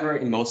 However,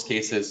 in most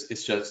cases,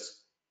 it's just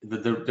the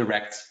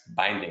direct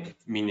binding,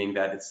 meaning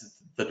that it's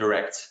the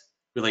direct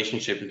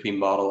relationship between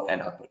model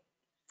and output.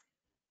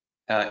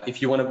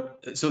 If you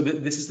want to, so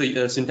this is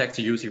the syntax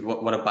to use if you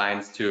want to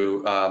bind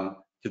to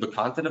the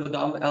content of a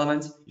DOM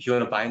element. If you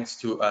want to bind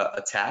to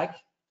a tag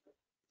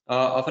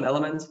of an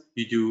element,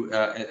 you do,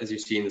 as you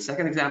see in the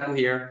second example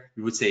here,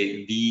 you would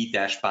say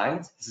v-bind.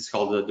 This is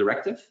called the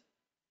directive.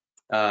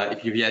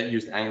 If you've yet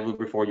used Angular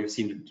before, you've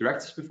seen the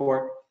directives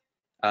before.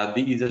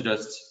 These are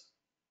just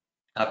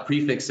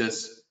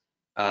prefixes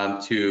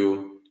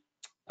to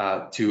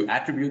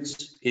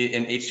attributes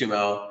in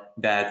HTML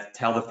that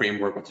tell the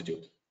framework what to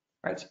do,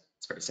 right?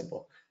 It's very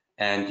simple.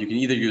 And you can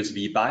either use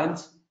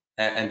v-bind,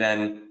 and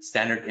then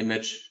standard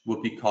image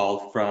would be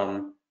called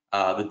from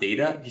the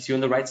data you see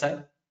on the right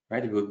side,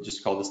 right? It would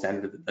just call the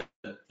standard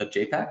the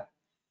JPEG,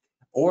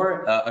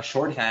 or a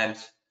shorthand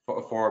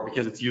for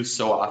because it's used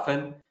so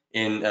often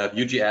in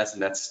Vue.js,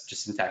 and that's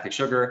just syntactic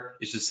sugar.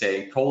 It's just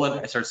saying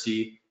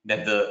 :src,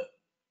 that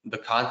the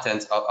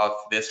contents of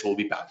this will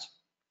be bound.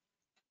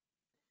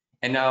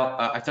 And now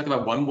I've talked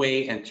about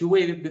one-way and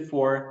two-way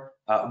before.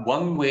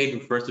 One-way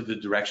refers to the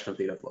direction of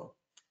data flow.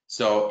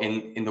 So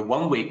in the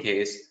one-way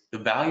case, the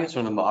values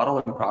from the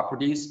model and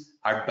properties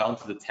are bound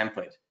to the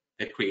template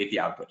that create the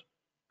output,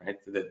 right?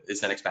 That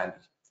is then expanded.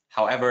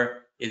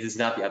 However, it is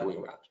not the other way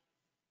around.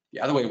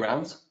 The other way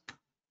around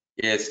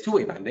is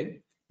two-way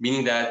binding,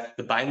 meaning that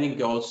the binding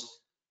goes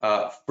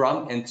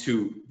from and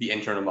to the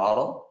internal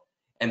model.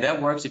 And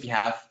that works if you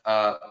have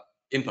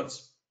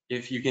inputs,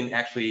 if you can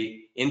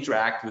actually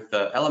interact with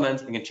the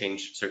element and can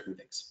change certain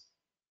things.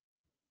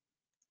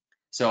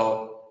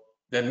 So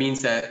that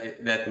means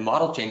that the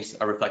model changes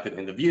are reflected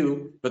in the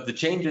view, but the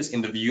changes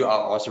in the view are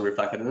also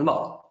reflected in the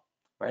model,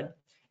 right?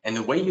 And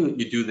the way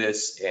you do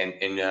this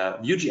in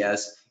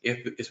Vue.js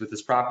is with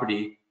this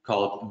property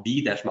called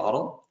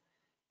v-model.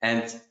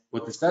 And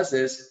what this does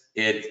is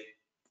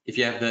if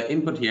you have the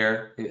input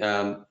here,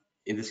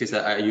 in this case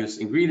I use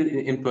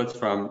ingredient input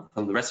from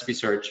the recipe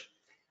search,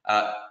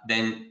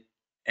 then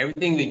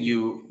everything that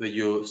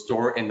you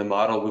store in the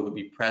model will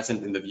be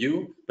present in the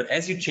view. But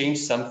as you change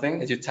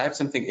something, as you type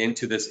something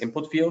into this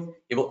input field,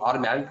 it will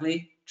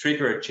automatically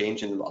trigger a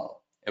change in the model.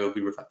 It will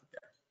be reflected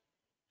there.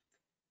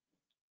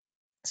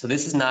 So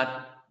this is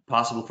not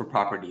possible for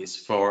properties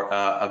for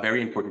a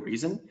very important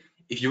reason.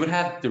 If you would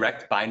have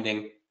direct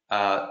binding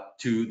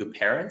to the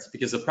parents,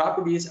 because the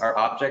properties are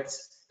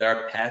objects that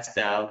are passed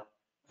down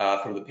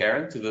from the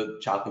parent to the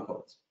child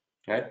components,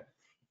 right?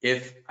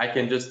 If I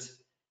can just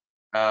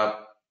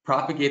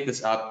propagate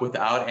this up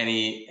without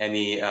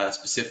any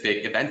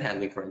specific event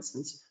handling, for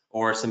instance,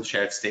 or some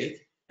shared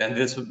state, then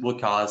this will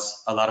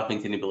cause a lot of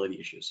maintainability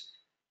issues,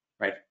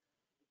 right?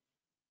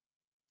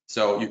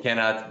 So you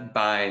cannot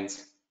bind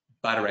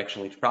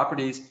bidirectionally to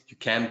properties. You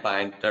can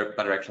bind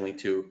bidirectionally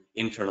to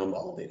internal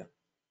model data.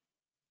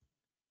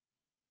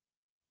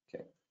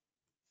 Okay.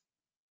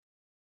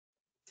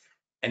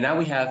 And now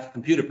we have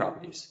computer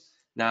properties.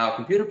 Now,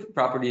 computer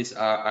properties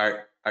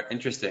are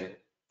interesting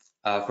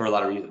for a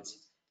lot of reasons.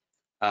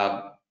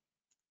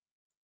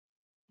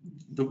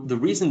 The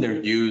reason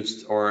they're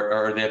used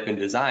or they have been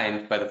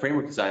designed by the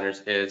framework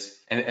designers is,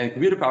 and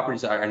computer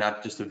properties are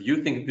not just a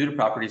Vue thing. Computer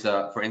properties,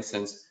 for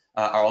instance,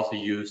 are also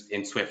used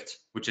in Swift,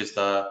 which is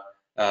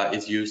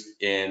used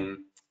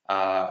in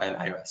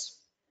iOS.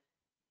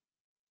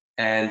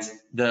 And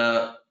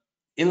the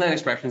inline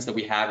expressions that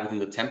we have within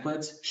the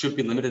templates should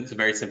be limited to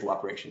very simple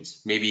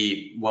operations,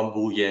 maybe one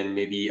Boolean,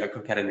 maybe a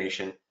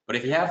concatenation. But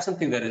if you have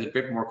something that is a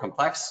bit more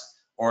complex,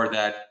 or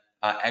that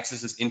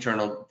accesses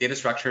internal data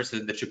structures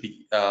that should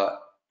be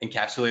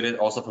encapsulated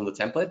also from the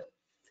template,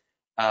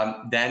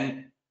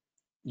 then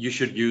you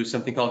should use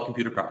something called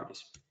computer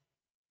properties.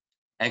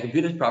 And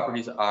computer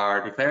properties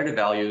are declarative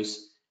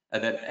values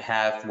that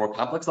have more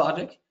complex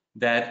logic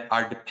that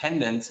are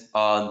dependent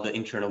on the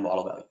internal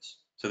model values.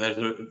 So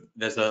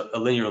there's a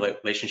linear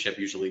relationship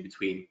usually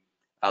between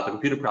the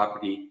computer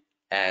property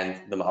and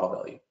the model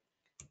value.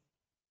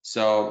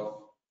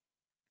 So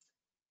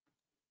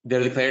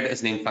they're declared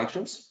as named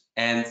functions,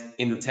 and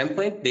in the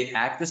template they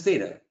act as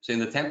data. So in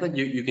the template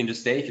you can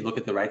just say, if you look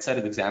at the right side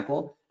of the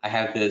example, I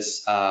have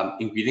this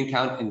ingredient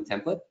count in the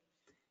template,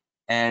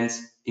 and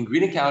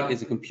ingredient count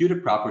is a computer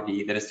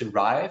property that is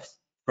derived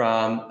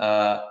from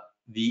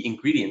the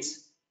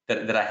ingredients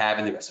that I have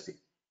in the recipe,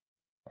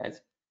 right?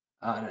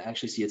 I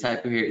actually see a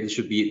typo here. It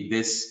should be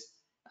this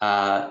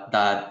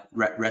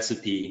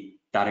recipe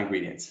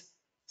ingredients.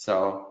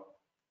 So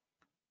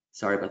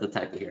sorry about the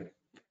typo here.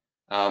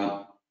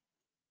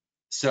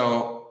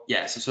 So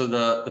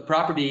the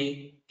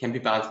property can be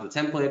bound to the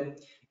template.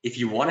 If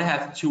you want to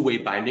have two-way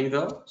binding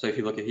though, so if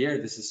you look at here,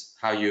 this is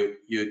how you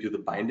do the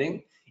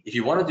binding. If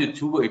you want to do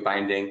two-way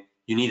binding,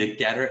 you need a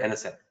getter and a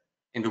setter.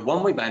 In the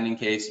one-way binding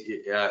case,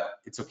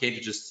 it's okay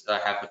to just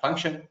have the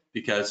function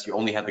because you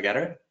only have the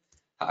getter.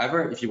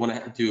 However, if you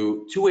want to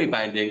do two-way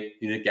binding,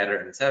 you need a getter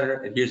and a setter.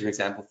 And here's an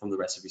example from the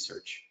recipe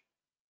search,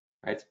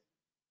 right?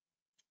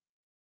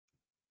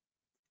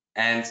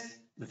 And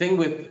the thing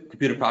with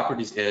computer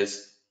properties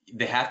is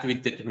they have to be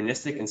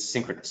deterministic and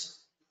synchronous,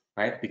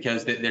 right?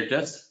 Because they're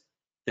just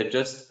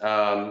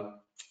a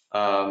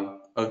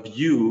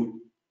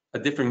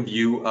different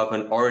view of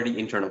an already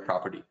internal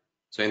property.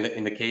 So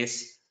in the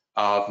case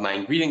of my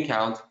ingredient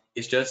count,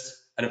 it's just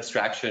an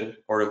abstraction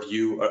or a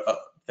view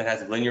that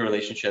has a linear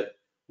relationship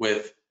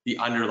with the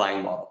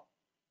underlying model.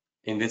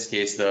 In this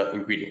case, the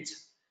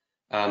ingredients.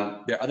 There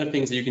are other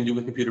things that you can do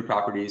with computer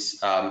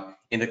properties.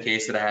 In the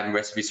case that I have in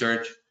recipe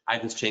search, I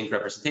just change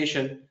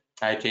representation.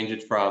 I change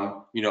it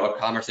from a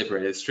comma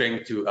separated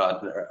string to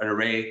an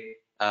array,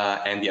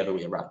 and the other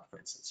way around, for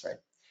instance, right?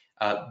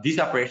 These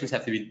operations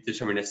have to be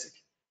deterministic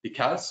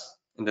because,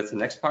 and that's the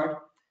next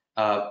part,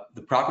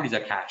 the properties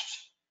are cached,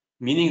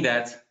 meaning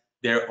that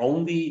they're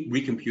only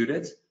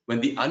recomputed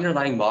when the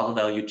underlying model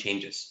value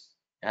changes.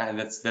 Yeah, and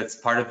that's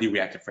part of the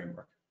reactive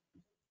framework.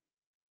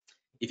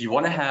 If you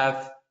want to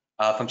have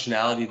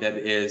functionality that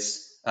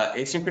is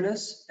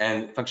asynchronous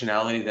and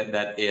functionality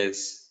that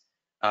is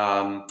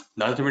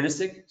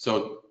non-deterministic,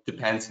 so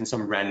depends on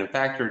some random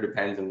factor,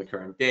 depends on the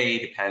current day,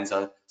 depends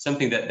on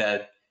something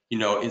that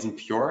isn't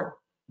pure,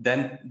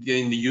 then you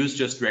use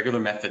just regular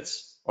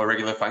methods or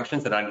regular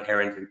functions that are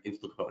inherent into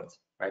the component,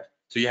 right?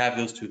 So you have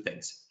those two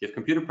things. You have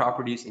computer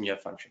properties and you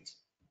have functions.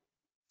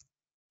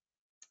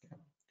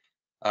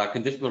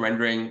 Conditional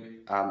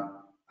rendering, I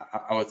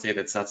would say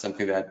that's not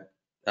something that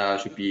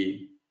should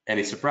be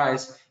any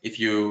surprise. If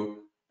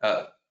you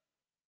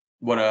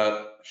want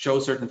to show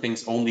certain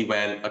things only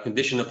when a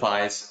condition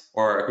applies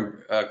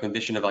or a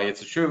condition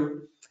evaluates as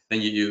true,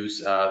 then you use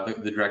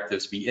the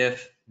directives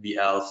vif,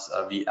 velse,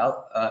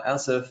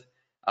 elseif.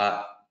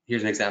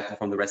 Here's an example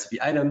from the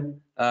recipe item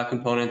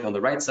component on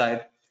the right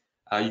side.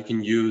 You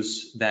can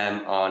use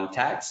them on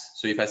tags.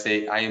 So if I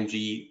say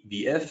img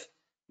vif,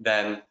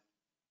 then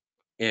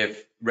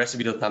if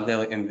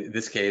recipe.thumbnail in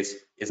this case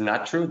is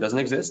not true, doesn't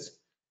exist,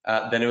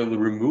 then it will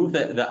remove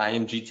the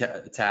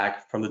img tag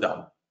from the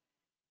DOM.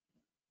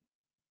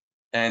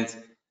 And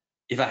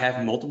if I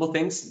have multiple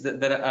things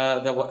that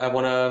I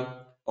want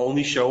to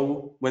only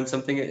show when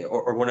something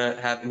or want to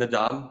have in the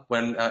DOM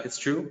when it's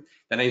true,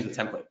 then I use a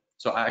template.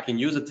 So I can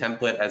use a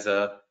template as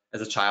a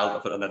child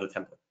of another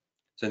template.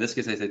 So in this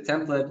case, I say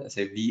template, I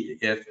say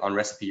vif on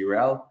recipe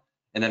URL,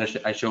 and then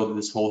I show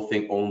this whole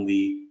thing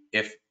only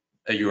if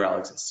a URL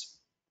exists.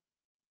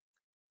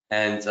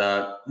 And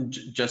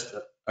just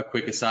a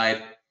quick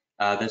aside,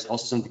 there's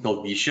also something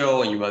called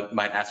vShow, and you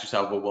might ask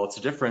yourself, well, what's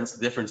the difference?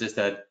 The difference is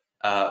that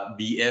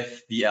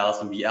vIf,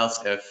 vElse, and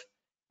vElseIf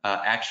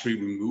actually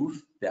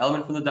remove the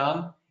element from the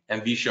DOM,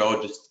 and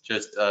vShow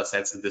just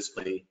sets the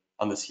display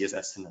on the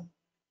CSS to none.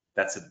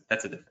 That's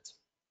a difference.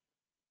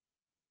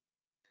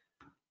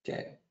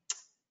 Okay.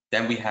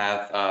 Then we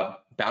have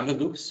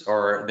bounded loops,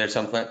 or they're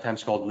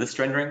sometimes called list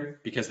rendering,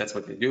 because that's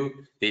what they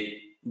do.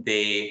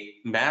 They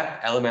map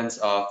elements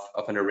of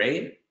an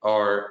array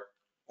or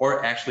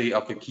actually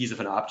of the keys of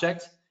an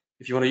object,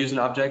 if you want to use an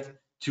object,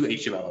 to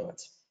HTML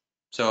elements.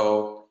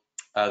 So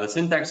the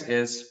syntax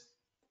is,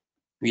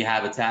 we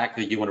have a tag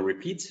that you want to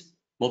repeat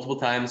multiple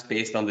times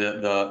based on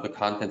the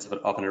contents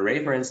of an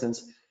array, for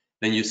instance.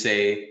 Then you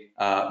say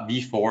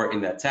v4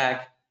 in that tag,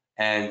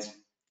 and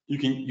you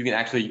can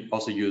actually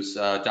also use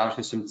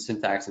JavaScript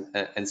syntax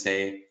and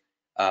say,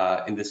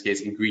 in this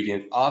case,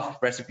 ingredient of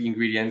recipe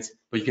ingredients,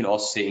 but you can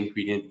also say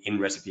ingredient in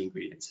recipe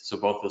ingredients. So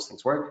both those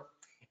things work.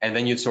 And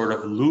then you sort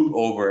of loop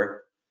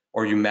over,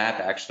 or you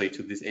map actually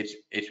to this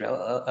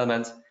HTML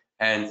element,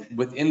 and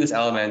within this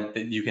element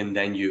that you can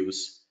then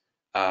use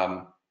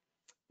the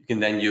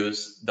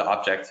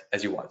object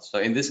as you want. So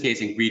in this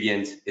case,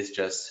 ingredient is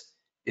just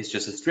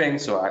a string,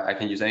 so I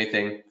can use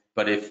anything.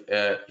 But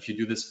if you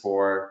do this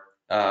for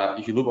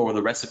if you loop over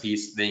the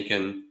recipes,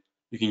 then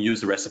you can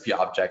use the recipe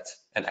object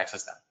and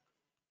access that.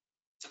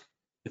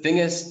 The thing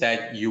is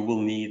that you will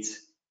need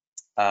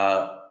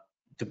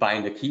to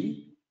bind a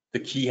key. The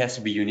key has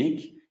to be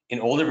unique. In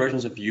older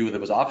versions of Vue, that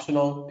was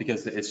optional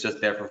because it's just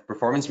there for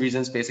performance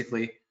reasons,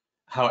 basically.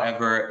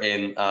 However,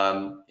 in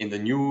the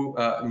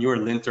newer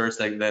linters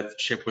that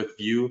ship with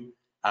Vue,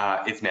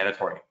 it's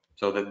mandatory.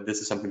 So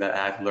this is something that I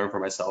had to learn for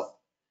myself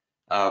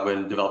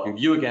when developing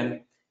Vue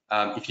again.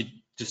 If you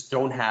just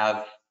don't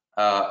have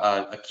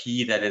a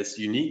key that is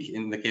unique,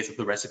 in the case of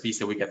the recipes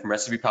that we get from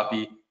Recipe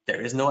Puppy,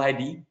 there is no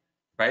ID,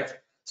 right?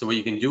 So what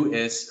you can do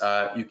is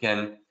you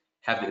can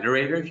have the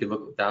iterator, if you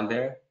look down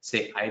there,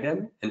 say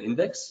item and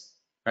index,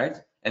 right?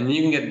 And then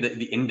you can get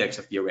the index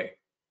of the array,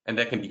 and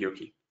that can be your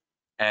key.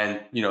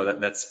 And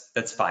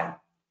that's fine,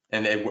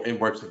 and it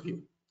works with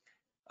you.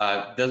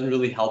 Doesn't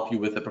really help you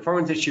with the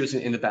performance issues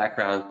in the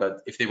background,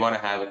 but if they want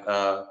to have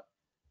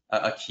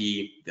a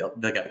key, they'll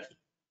get a key.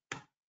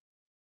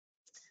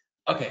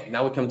 Okay,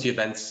 now we come to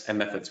events and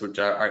methods, which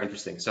are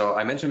interesting. So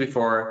I mentioned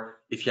before,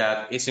 if you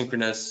have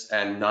asynchronous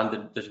and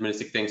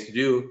non-deterministic things to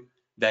do,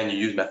 then you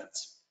use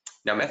methods.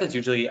 Now, methods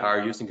usually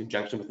are used in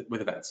conjunction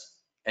with events,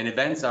 and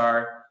events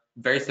are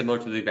very similar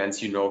to the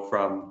events you know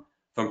from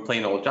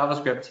plain old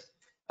JavaScript.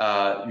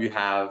 You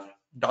have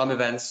DOM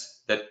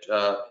events that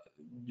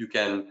you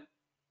can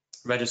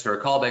register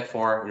a callback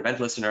for, an event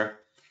listener,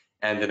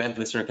 and the event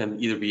listener can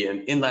either be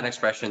an inline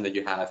expression that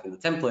you have in the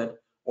template,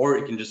 or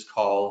it can just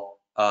call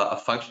a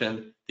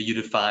function that you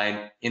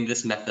define in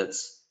this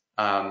method's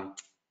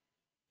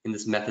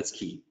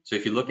key. So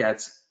if you look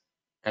at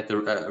the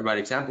right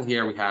example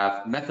here, we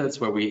have methods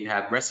where we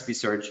have recipe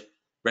search.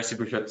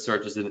 Recipe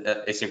search is an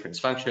asynchronous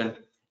function,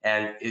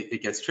 and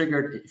it gets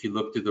triggered if you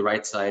look to the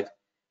right side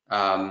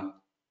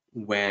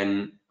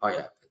when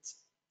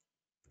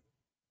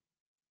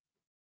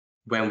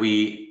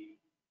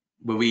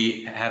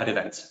we have an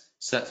event.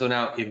 So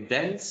now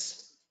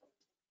events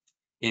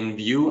in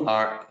Vue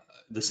are,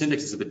 the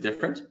syntax is a bit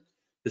different.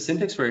 The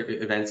syntax for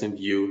events in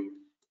Vue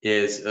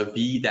is a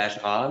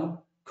v-on :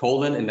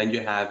 and then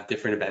you have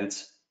different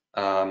event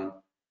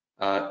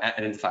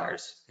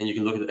identifiers. And you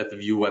can look at the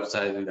Vue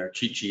website, and there are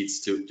cheat sheets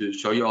to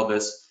show you all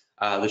this.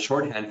 The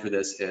shorthand for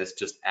this is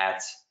just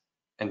 @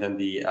 and then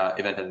the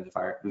event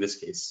identifier, in this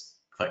case,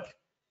 click.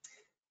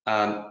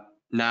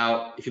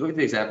 Now, if you look at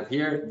the example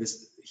here,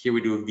 here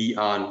we do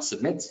v-on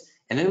submit,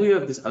 and then we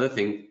have this other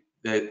thing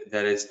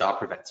that is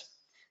 .prevent.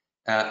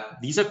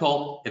 These are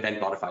called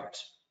event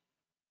modifiers,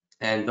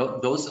 and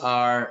those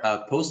are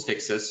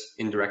postfixes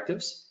in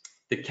directives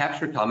that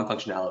capture common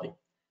functionality,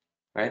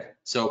 right?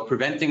 So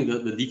preventing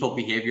the default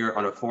behavior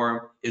on a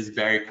form is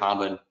very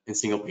common in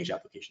single-page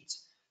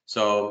applications.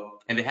 So,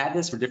 and they have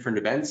this for different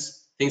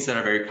events. Things that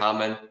are very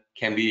common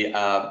can be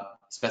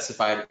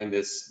specified in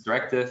this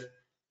directive,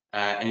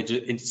 and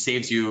it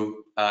saves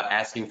you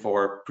asking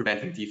for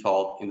preventing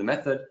default in the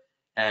method.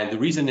 And the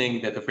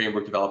reasoning that the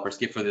framework developers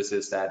give for this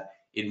is that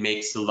it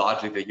makes the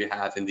logic that you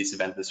have in these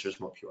event listers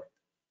more pure.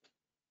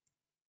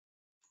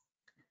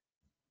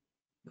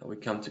 Now we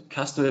come to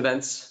custom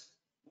events.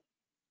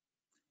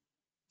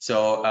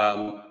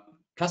 So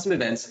custom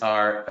events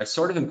are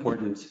sort of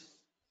important,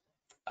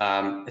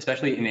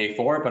 especially in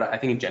A4, but I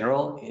think in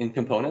general in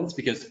components,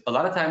 because a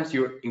lot of times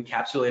you're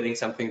encapsulating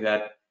something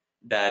that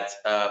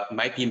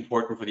might be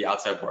important for the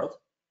outside world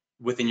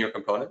within your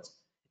component.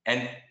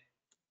 And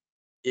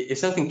if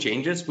something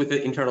changes with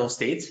the internal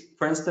state,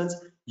 for instance,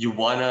 you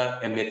want to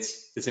emit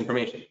this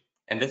information.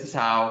 And this is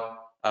how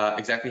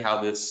exactly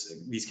how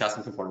these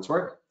custom components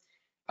work.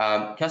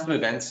 Custom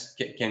events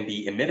can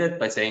be emitted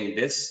by saying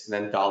this, and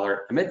then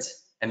 $emit,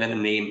 and then the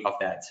name of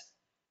that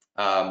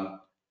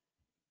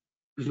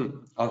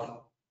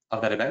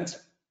of that event.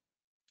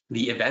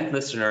 the event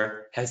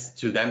listener has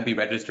to then be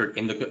registered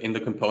in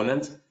the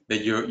component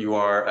that you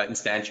are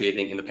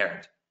instantiating in the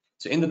parent.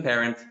 So in the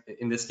parent,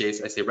 in this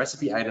case, I say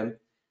recipe item,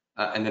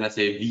 and then I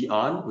say v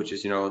on, which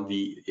is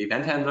the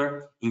event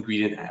handler,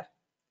 ingredient add,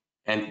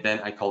 and then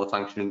I call the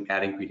function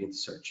add ingredient to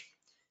search.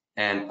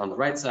 And on the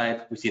right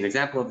side, we see an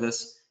example of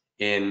this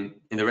in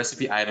the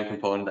recipe item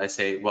component. I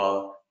say,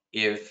 well,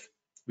 if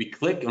we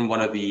click on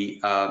one of the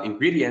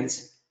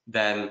ingredients,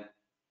 then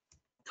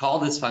call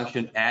this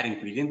function add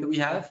ingredient that we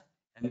have.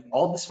 And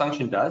all this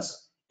function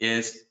does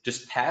is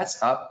just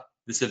pass up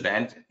this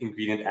event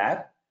ingredient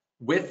add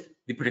with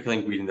the particular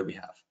ingredient that we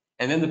have.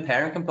 And then the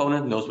parent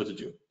component knows what to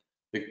do.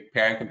 The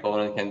parent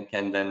component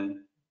can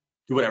then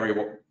do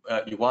whatever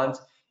you want.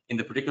 In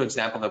the particular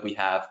example that we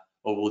have,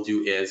 what we'll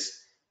do is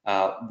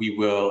we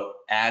will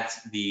add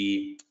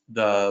the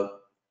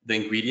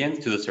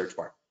ingredient to the search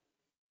bar.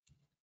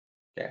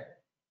 Okay,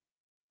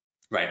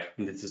 right.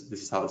 And this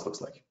is how this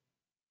looks like.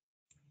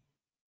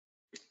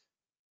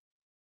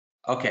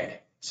 Okay,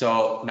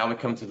 so now we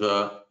come to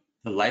the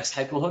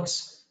lifecycle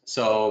hooks.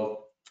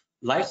 So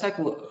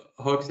lifecycle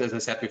hooks, as I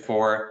said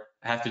before,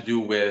 have to do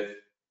with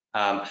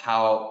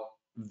how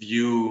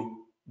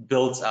Vue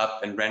builds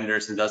up and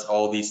renders and does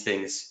all these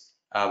things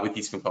with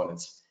these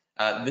components.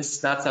 This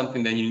is not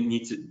something that you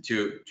need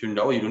to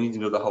know. You don't need to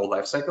know the whole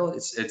lifecycle.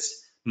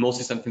 It's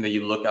mostly something that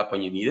you look up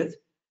when you need it.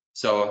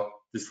 So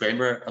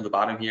disclaimer on the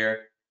bottom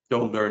here,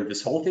 don't learn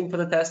this whole thing for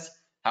the test.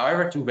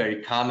 However, two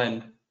very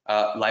common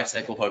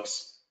lifecycle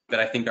hooks that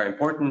I think are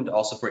important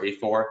also for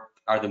A4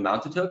 are the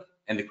mounted hook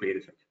and the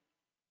created hook.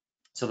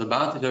 So the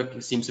mounted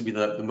hook seems to be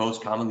the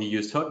most commonly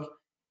used hook.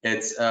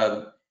 It's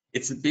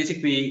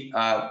basically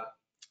not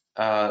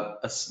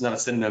a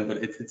synonym, but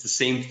it's the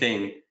same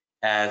thing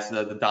as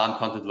the DOM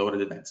content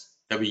loaded events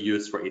that we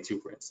use for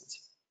A2, for instance,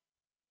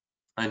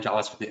 and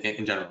JavaScript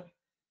in general.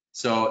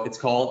 So it's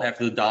called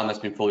after the DOM has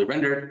been fully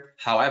rendered.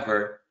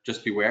 However,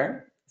 just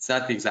beware, it's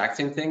not the exact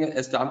same thing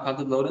as DOM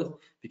content loaded,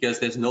 because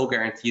there's no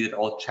guarantee that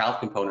all child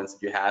components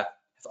that you have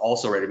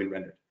also already been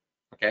rendered.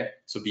 Okay,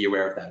 so be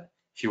aware of that.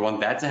 If you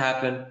want that to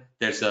happen,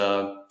 there's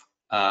an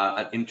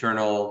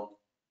internal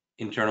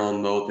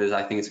mode that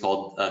I think it's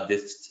called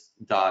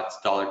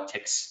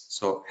dist.$ticks.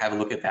 So have a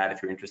look at that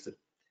if you're interested.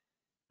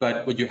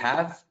 But what you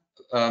have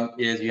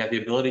is you have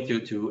the ability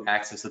to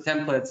access the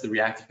templates, the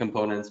reactive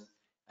components,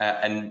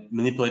 and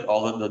manipulate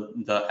all of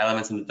the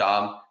elements in the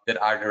DOM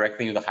that are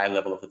directly in the high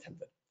level of the template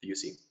that you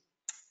see.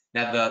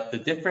 Now, the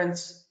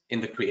difference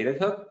in the created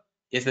hook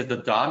is that the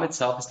DOM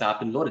itself has not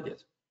been loaded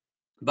yet,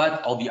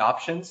 but all the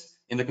options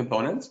in the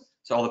components,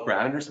 so all the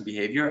parameters and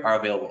behavior are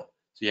available.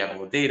 So you have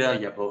all the data,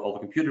 you have all the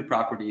computer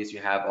properties, you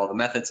have all the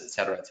methods,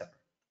 etc.,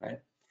 right?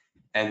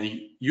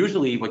 And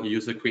usually what you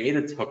use the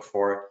created hook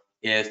for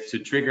is to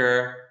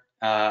trigger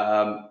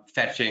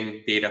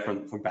fetching data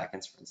from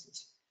backends, for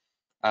instance.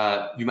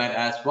 You might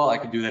ask, well, I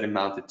could do that in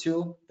mounted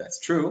too. That's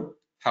true.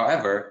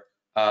 However,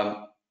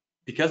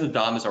 because the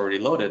DOM is already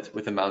loaded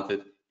with the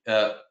mounted,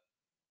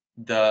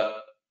 the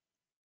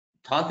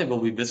content will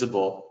be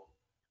visible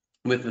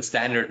with the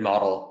standard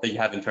model that you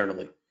have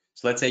internally.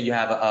 So let's say you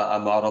have a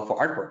model for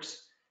artworks,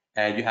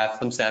 and you have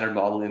some standard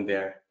model in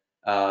there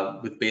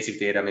with basic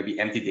data, maybe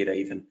empty data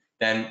even.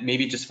 Then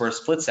maybe just for a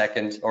split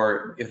second,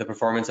 or if the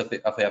performance of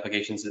the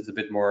applications is a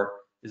bit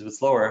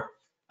slower,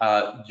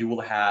 you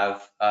will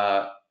have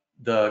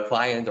the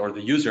client or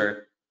the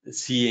user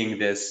seeing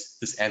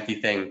this empty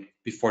thing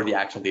before the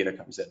actual data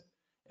comes in.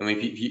 And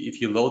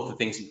if you load the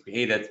things you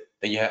created,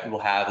 then you will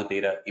have the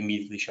data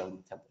immediately shown in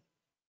the template.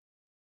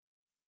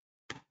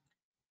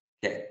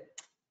 Okay.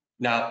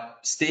 Now,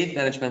 state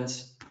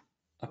management.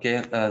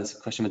 Okay, there's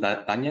a question with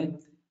Daniel.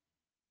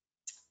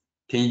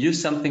 Can you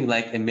use something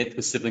like emit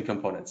with sibling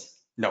components?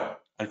 No,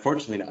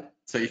 unfortunately not.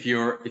 So if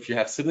you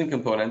have sibling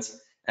components,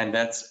 and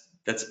that's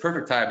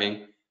perfect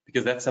timing,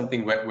 because that's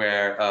something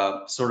where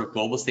sort of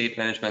global state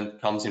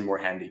management comes in more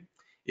handy.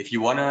 If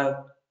you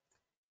wanna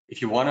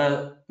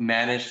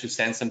manage to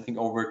send something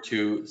over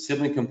to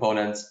sibling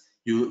components,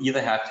 you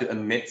either have to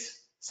emit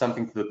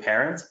something to the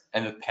parent,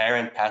 and the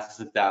parent passes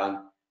it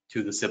down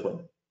to the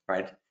sibling,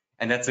 right?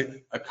 And that's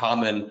a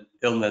common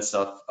illness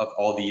of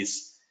all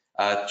these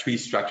tree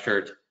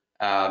structured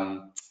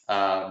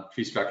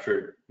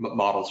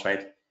models,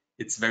 right?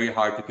 It's very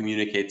hard to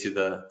communicate to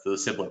the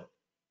sibling.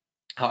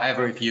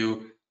 However, if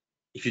you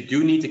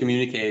do need to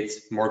communicate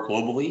more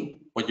globally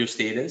what your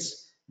state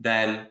is,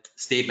 then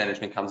state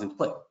management comes into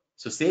play.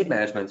 So state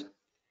management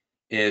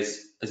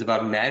is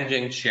about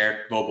managing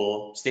shared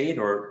global state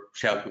or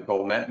shared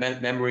global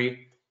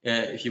memory,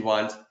 if you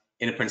want,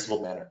 in a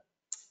principled manner.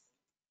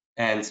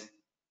 And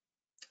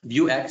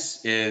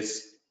Vue.js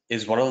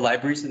is one of the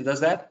libraries that does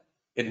that.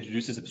 It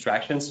introduces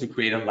abstractions to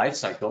create a life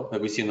cycle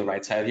that we see on the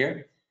right side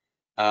here,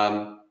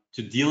 to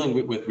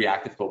dealing with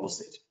reactive global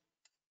state.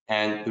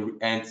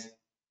 And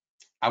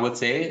I would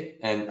say,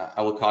 and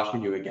I will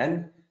caution you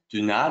again,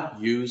 do not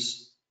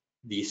use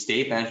the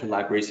state management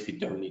libraries if you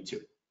don't need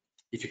to.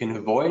 If you can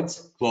avoid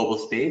global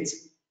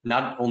states,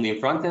 not only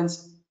in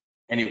frontends,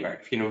 anywhere.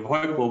 If you can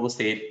avoid global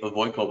state,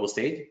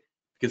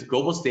 because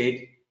global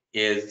state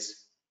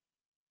is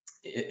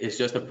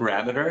just a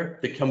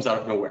parameter that comes out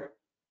of nowhere,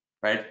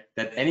 right?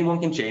 That anyone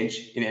can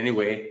change in any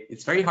way.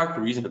 It's very hard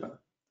to reason about.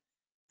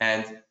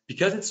 And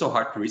because it's so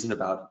hard to reason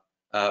about,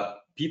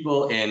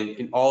 people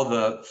in all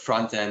the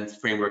front-end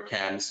framework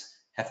camps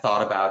have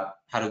thought about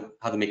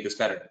how to make this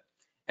better.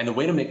 And the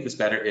way to make this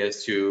better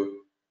is to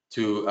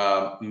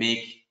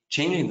make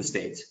changing the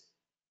state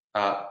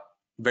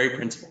very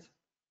principled.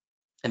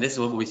 And this is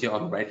what we see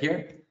on the right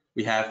here.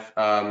 We have,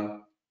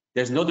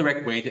 there's no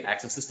direct way to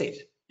access the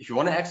state. If you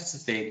want to access the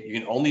state, you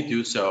can only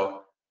do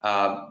so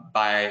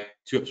by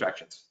two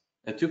abstractions.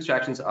 And two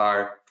abstractions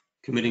are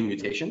committing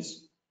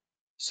mutations.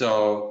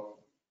 So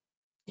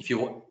if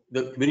you,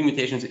 the committing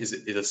mutations is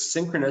a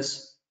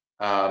synchronous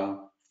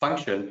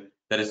function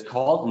that is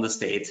called on the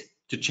state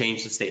to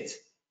change the state.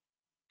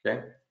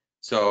 Okay,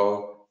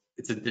 so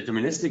it's a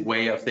deterministic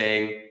way of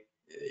saying,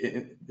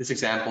 in this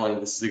example,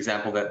 and this is the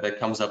example that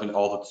comes up in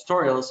all the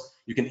tutorials,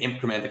 you can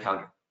increment the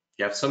counter.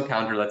 You have some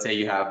counter, let's say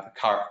you have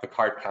the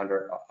card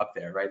counter up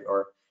there, right?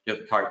 Or you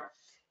have the card,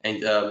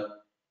 and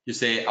you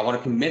say, I want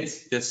to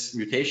commit this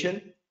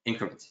mutation,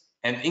 increment.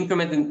 And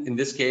increment in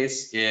this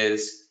case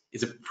is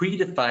a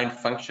predefined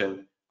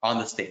function on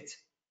the state.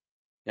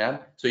 Yeah.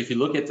 So if you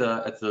look at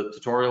the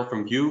tutorial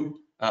from Vue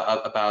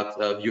about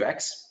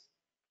Vue.js,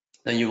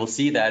 then you will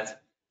see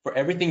that for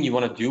everything you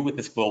want to do with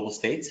this global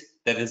state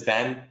that is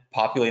then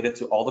populated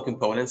to all the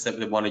components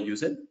that want to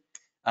use it,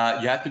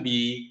 you have to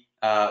be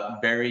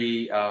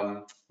very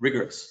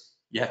rigorous.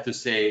 You have to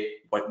say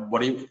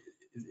what do you,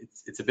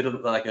 it's a bit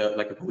of like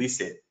a police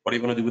state. What do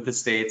you want to do with the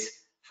state?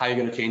 How are you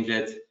going to change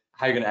it?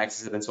 How are you going to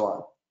access it, and so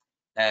on.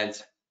 And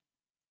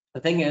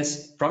the thing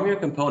is, from your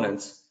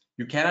components,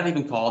 you cannot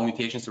even call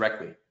mutations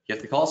directly. You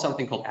have to call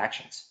something called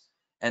actions.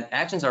 And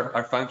actions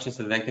are functions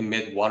that then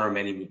commit one or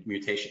many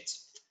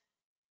mutations.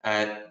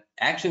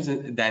 Actions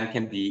then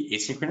can be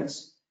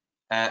asynchronous,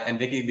 and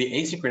they can be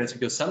asynchronous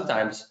because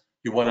sometimes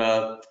you want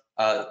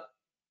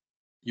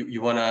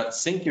to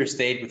sync your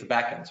state with the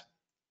backend.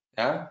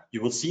 Yeah,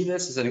 you will see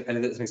this as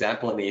an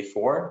example in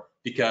A4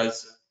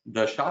 because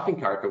the shopping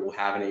cart that will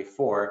have an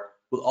A4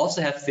 will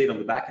also have state on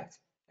the backend.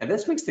 And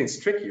this makes things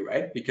tricky,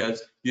 right?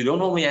 Because you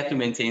don't only have to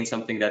maintain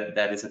something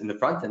that is in the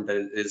front end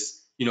that is,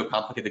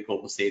 complicated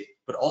global state,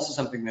 but also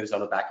something that is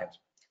on the backend.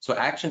 So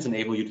actions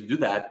enable you to do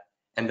that,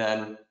 and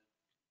then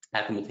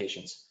add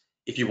limitations.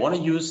 If you want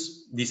to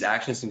use these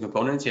actions and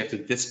components, you have to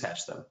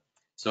dispatch them.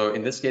 So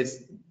in this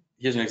case,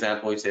 here's an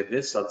example. You say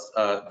this, that's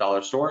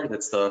 $store,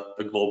 that's the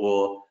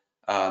global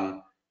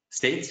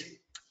state,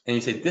 and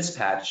you say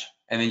dispatch,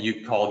 and then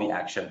you call the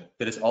action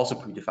that is also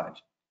predefined.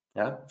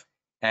 Yeah.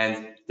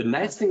 And the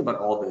nice thing about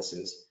all this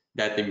is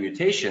that the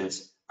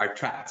mutations are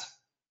tracked.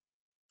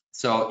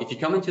 So if you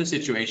come into a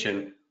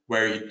situation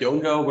where you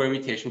don't know where a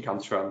mutation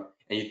comes from,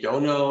 and you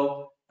don't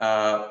know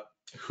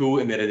who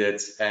emitted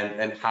it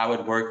and how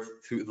it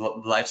worked through the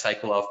life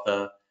cycle of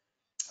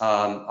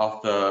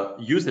the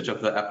usage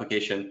of the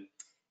application,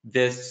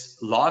 this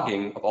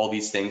logging of all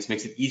these things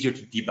makes it easier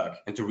to debug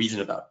and to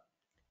reason about.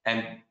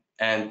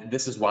 And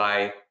this is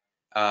why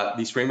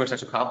these frameworks are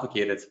so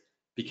complicated,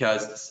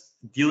 because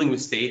dealing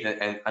with state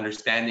and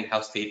understanding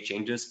how state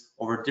changes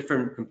over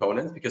different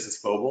components, because it's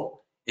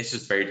global, it's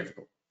just very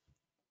difficult.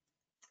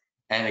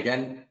 And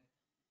again,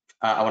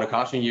 I want to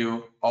caution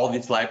you, all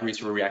these libraries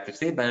for reactive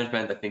state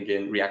management, I think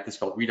in React is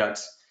called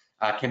Redux,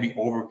 can be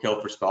overkill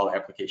for smaller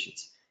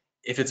applications.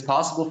 If it's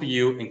possible for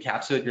you,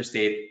 encapsulate your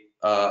state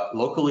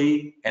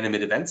locally and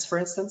emit events, for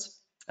instance.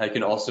 You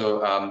can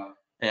also,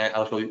 and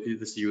I'll show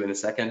this to you in a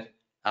second,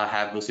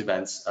 have those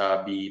events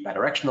be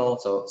bidirectional.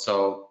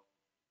 So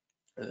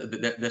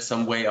there's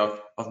some way of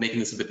making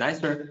this a bit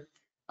nicer.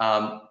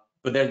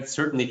 But there's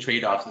certainly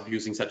trade-offs of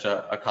using such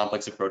a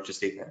complex approach to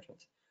state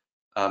management.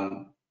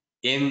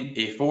 In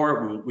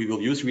A4, we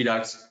will use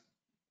Redux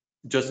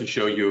just to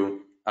show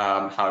you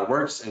how it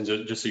works, and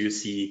just so you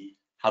see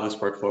how this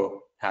workflow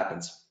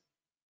happens.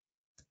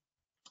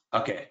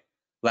 Okay,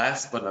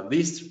 last but not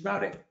least,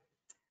 routing.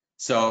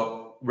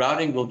 So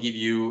routing will give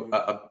you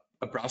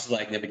a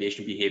browser-like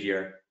navigation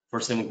behavior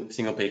for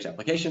single page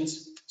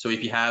applications. So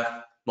if you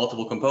have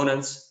multiple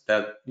components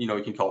that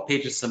you can call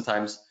pages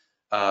sometimes,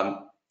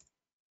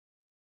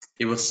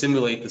 it will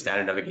simulate the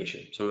standard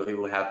navigation. So it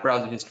will have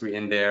browser history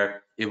in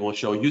there. It will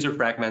show user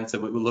fragments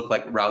that will look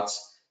like routes.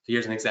 So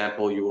here's an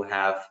example. You will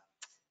have,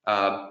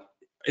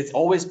 it's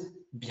always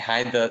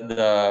behind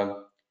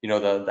the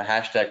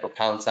hashtag or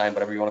 #,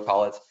 whatever you want to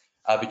call it,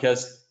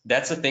 because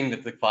that's the thing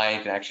that the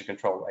client can actually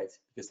control, right?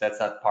 Because that's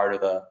not part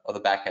of the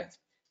backend.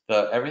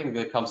 Everything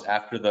that comes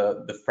after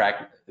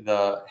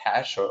the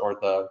hash or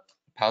the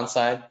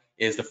 #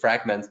 is the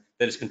fragment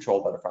that is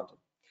controlled by the frontend.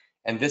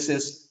 And this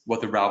is what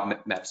the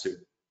route maps to.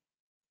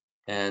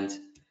 And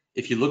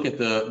if you look at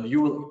the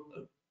Vue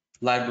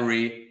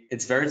library,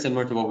 it's very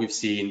similar to what we've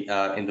seen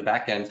in the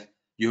backend.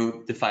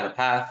 You define a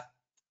path,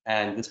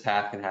 and this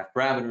path can have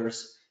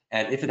parameters.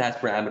 And if it has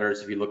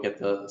parameters, if you look at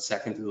the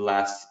second to the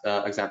last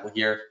example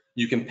here,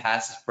 you can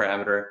pass this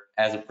parameter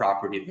as a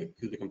property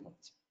to the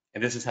components.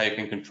 And this is how you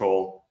can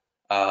control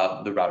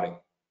the routing.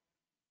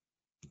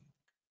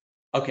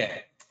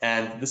 Okay,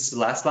 and this is the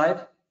last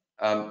slide.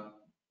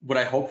 What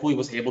I hopefully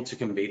was able to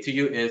convey to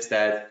you is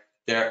that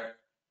there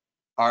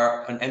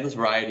are an endless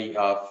variety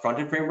of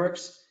front-end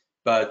frameworks,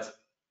 but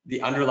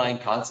the underlying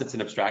concepts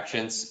and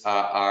abstractions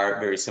are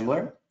very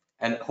similar.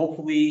 And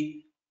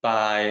hopefully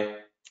by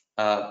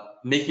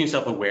making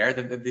yourself aware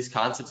that these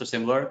concepts are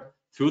similar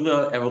through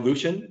the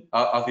evolution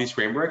of these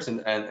frameworks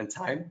and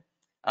time,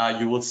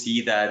 you will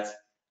see that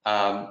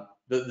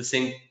the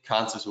same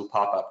concepts will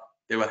pop up.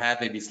 They will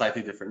have maybe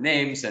slightly different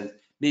names and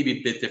maybe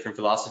a bit different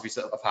philosophies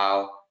of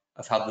how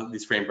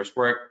these frameworks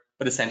work,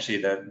 but essentially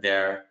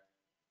they're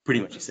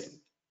pretty much the same.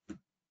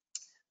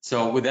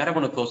 So with that, I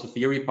want to close the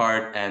theory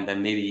part and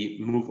then maybe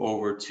move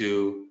over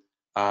to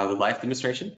the live demonstration.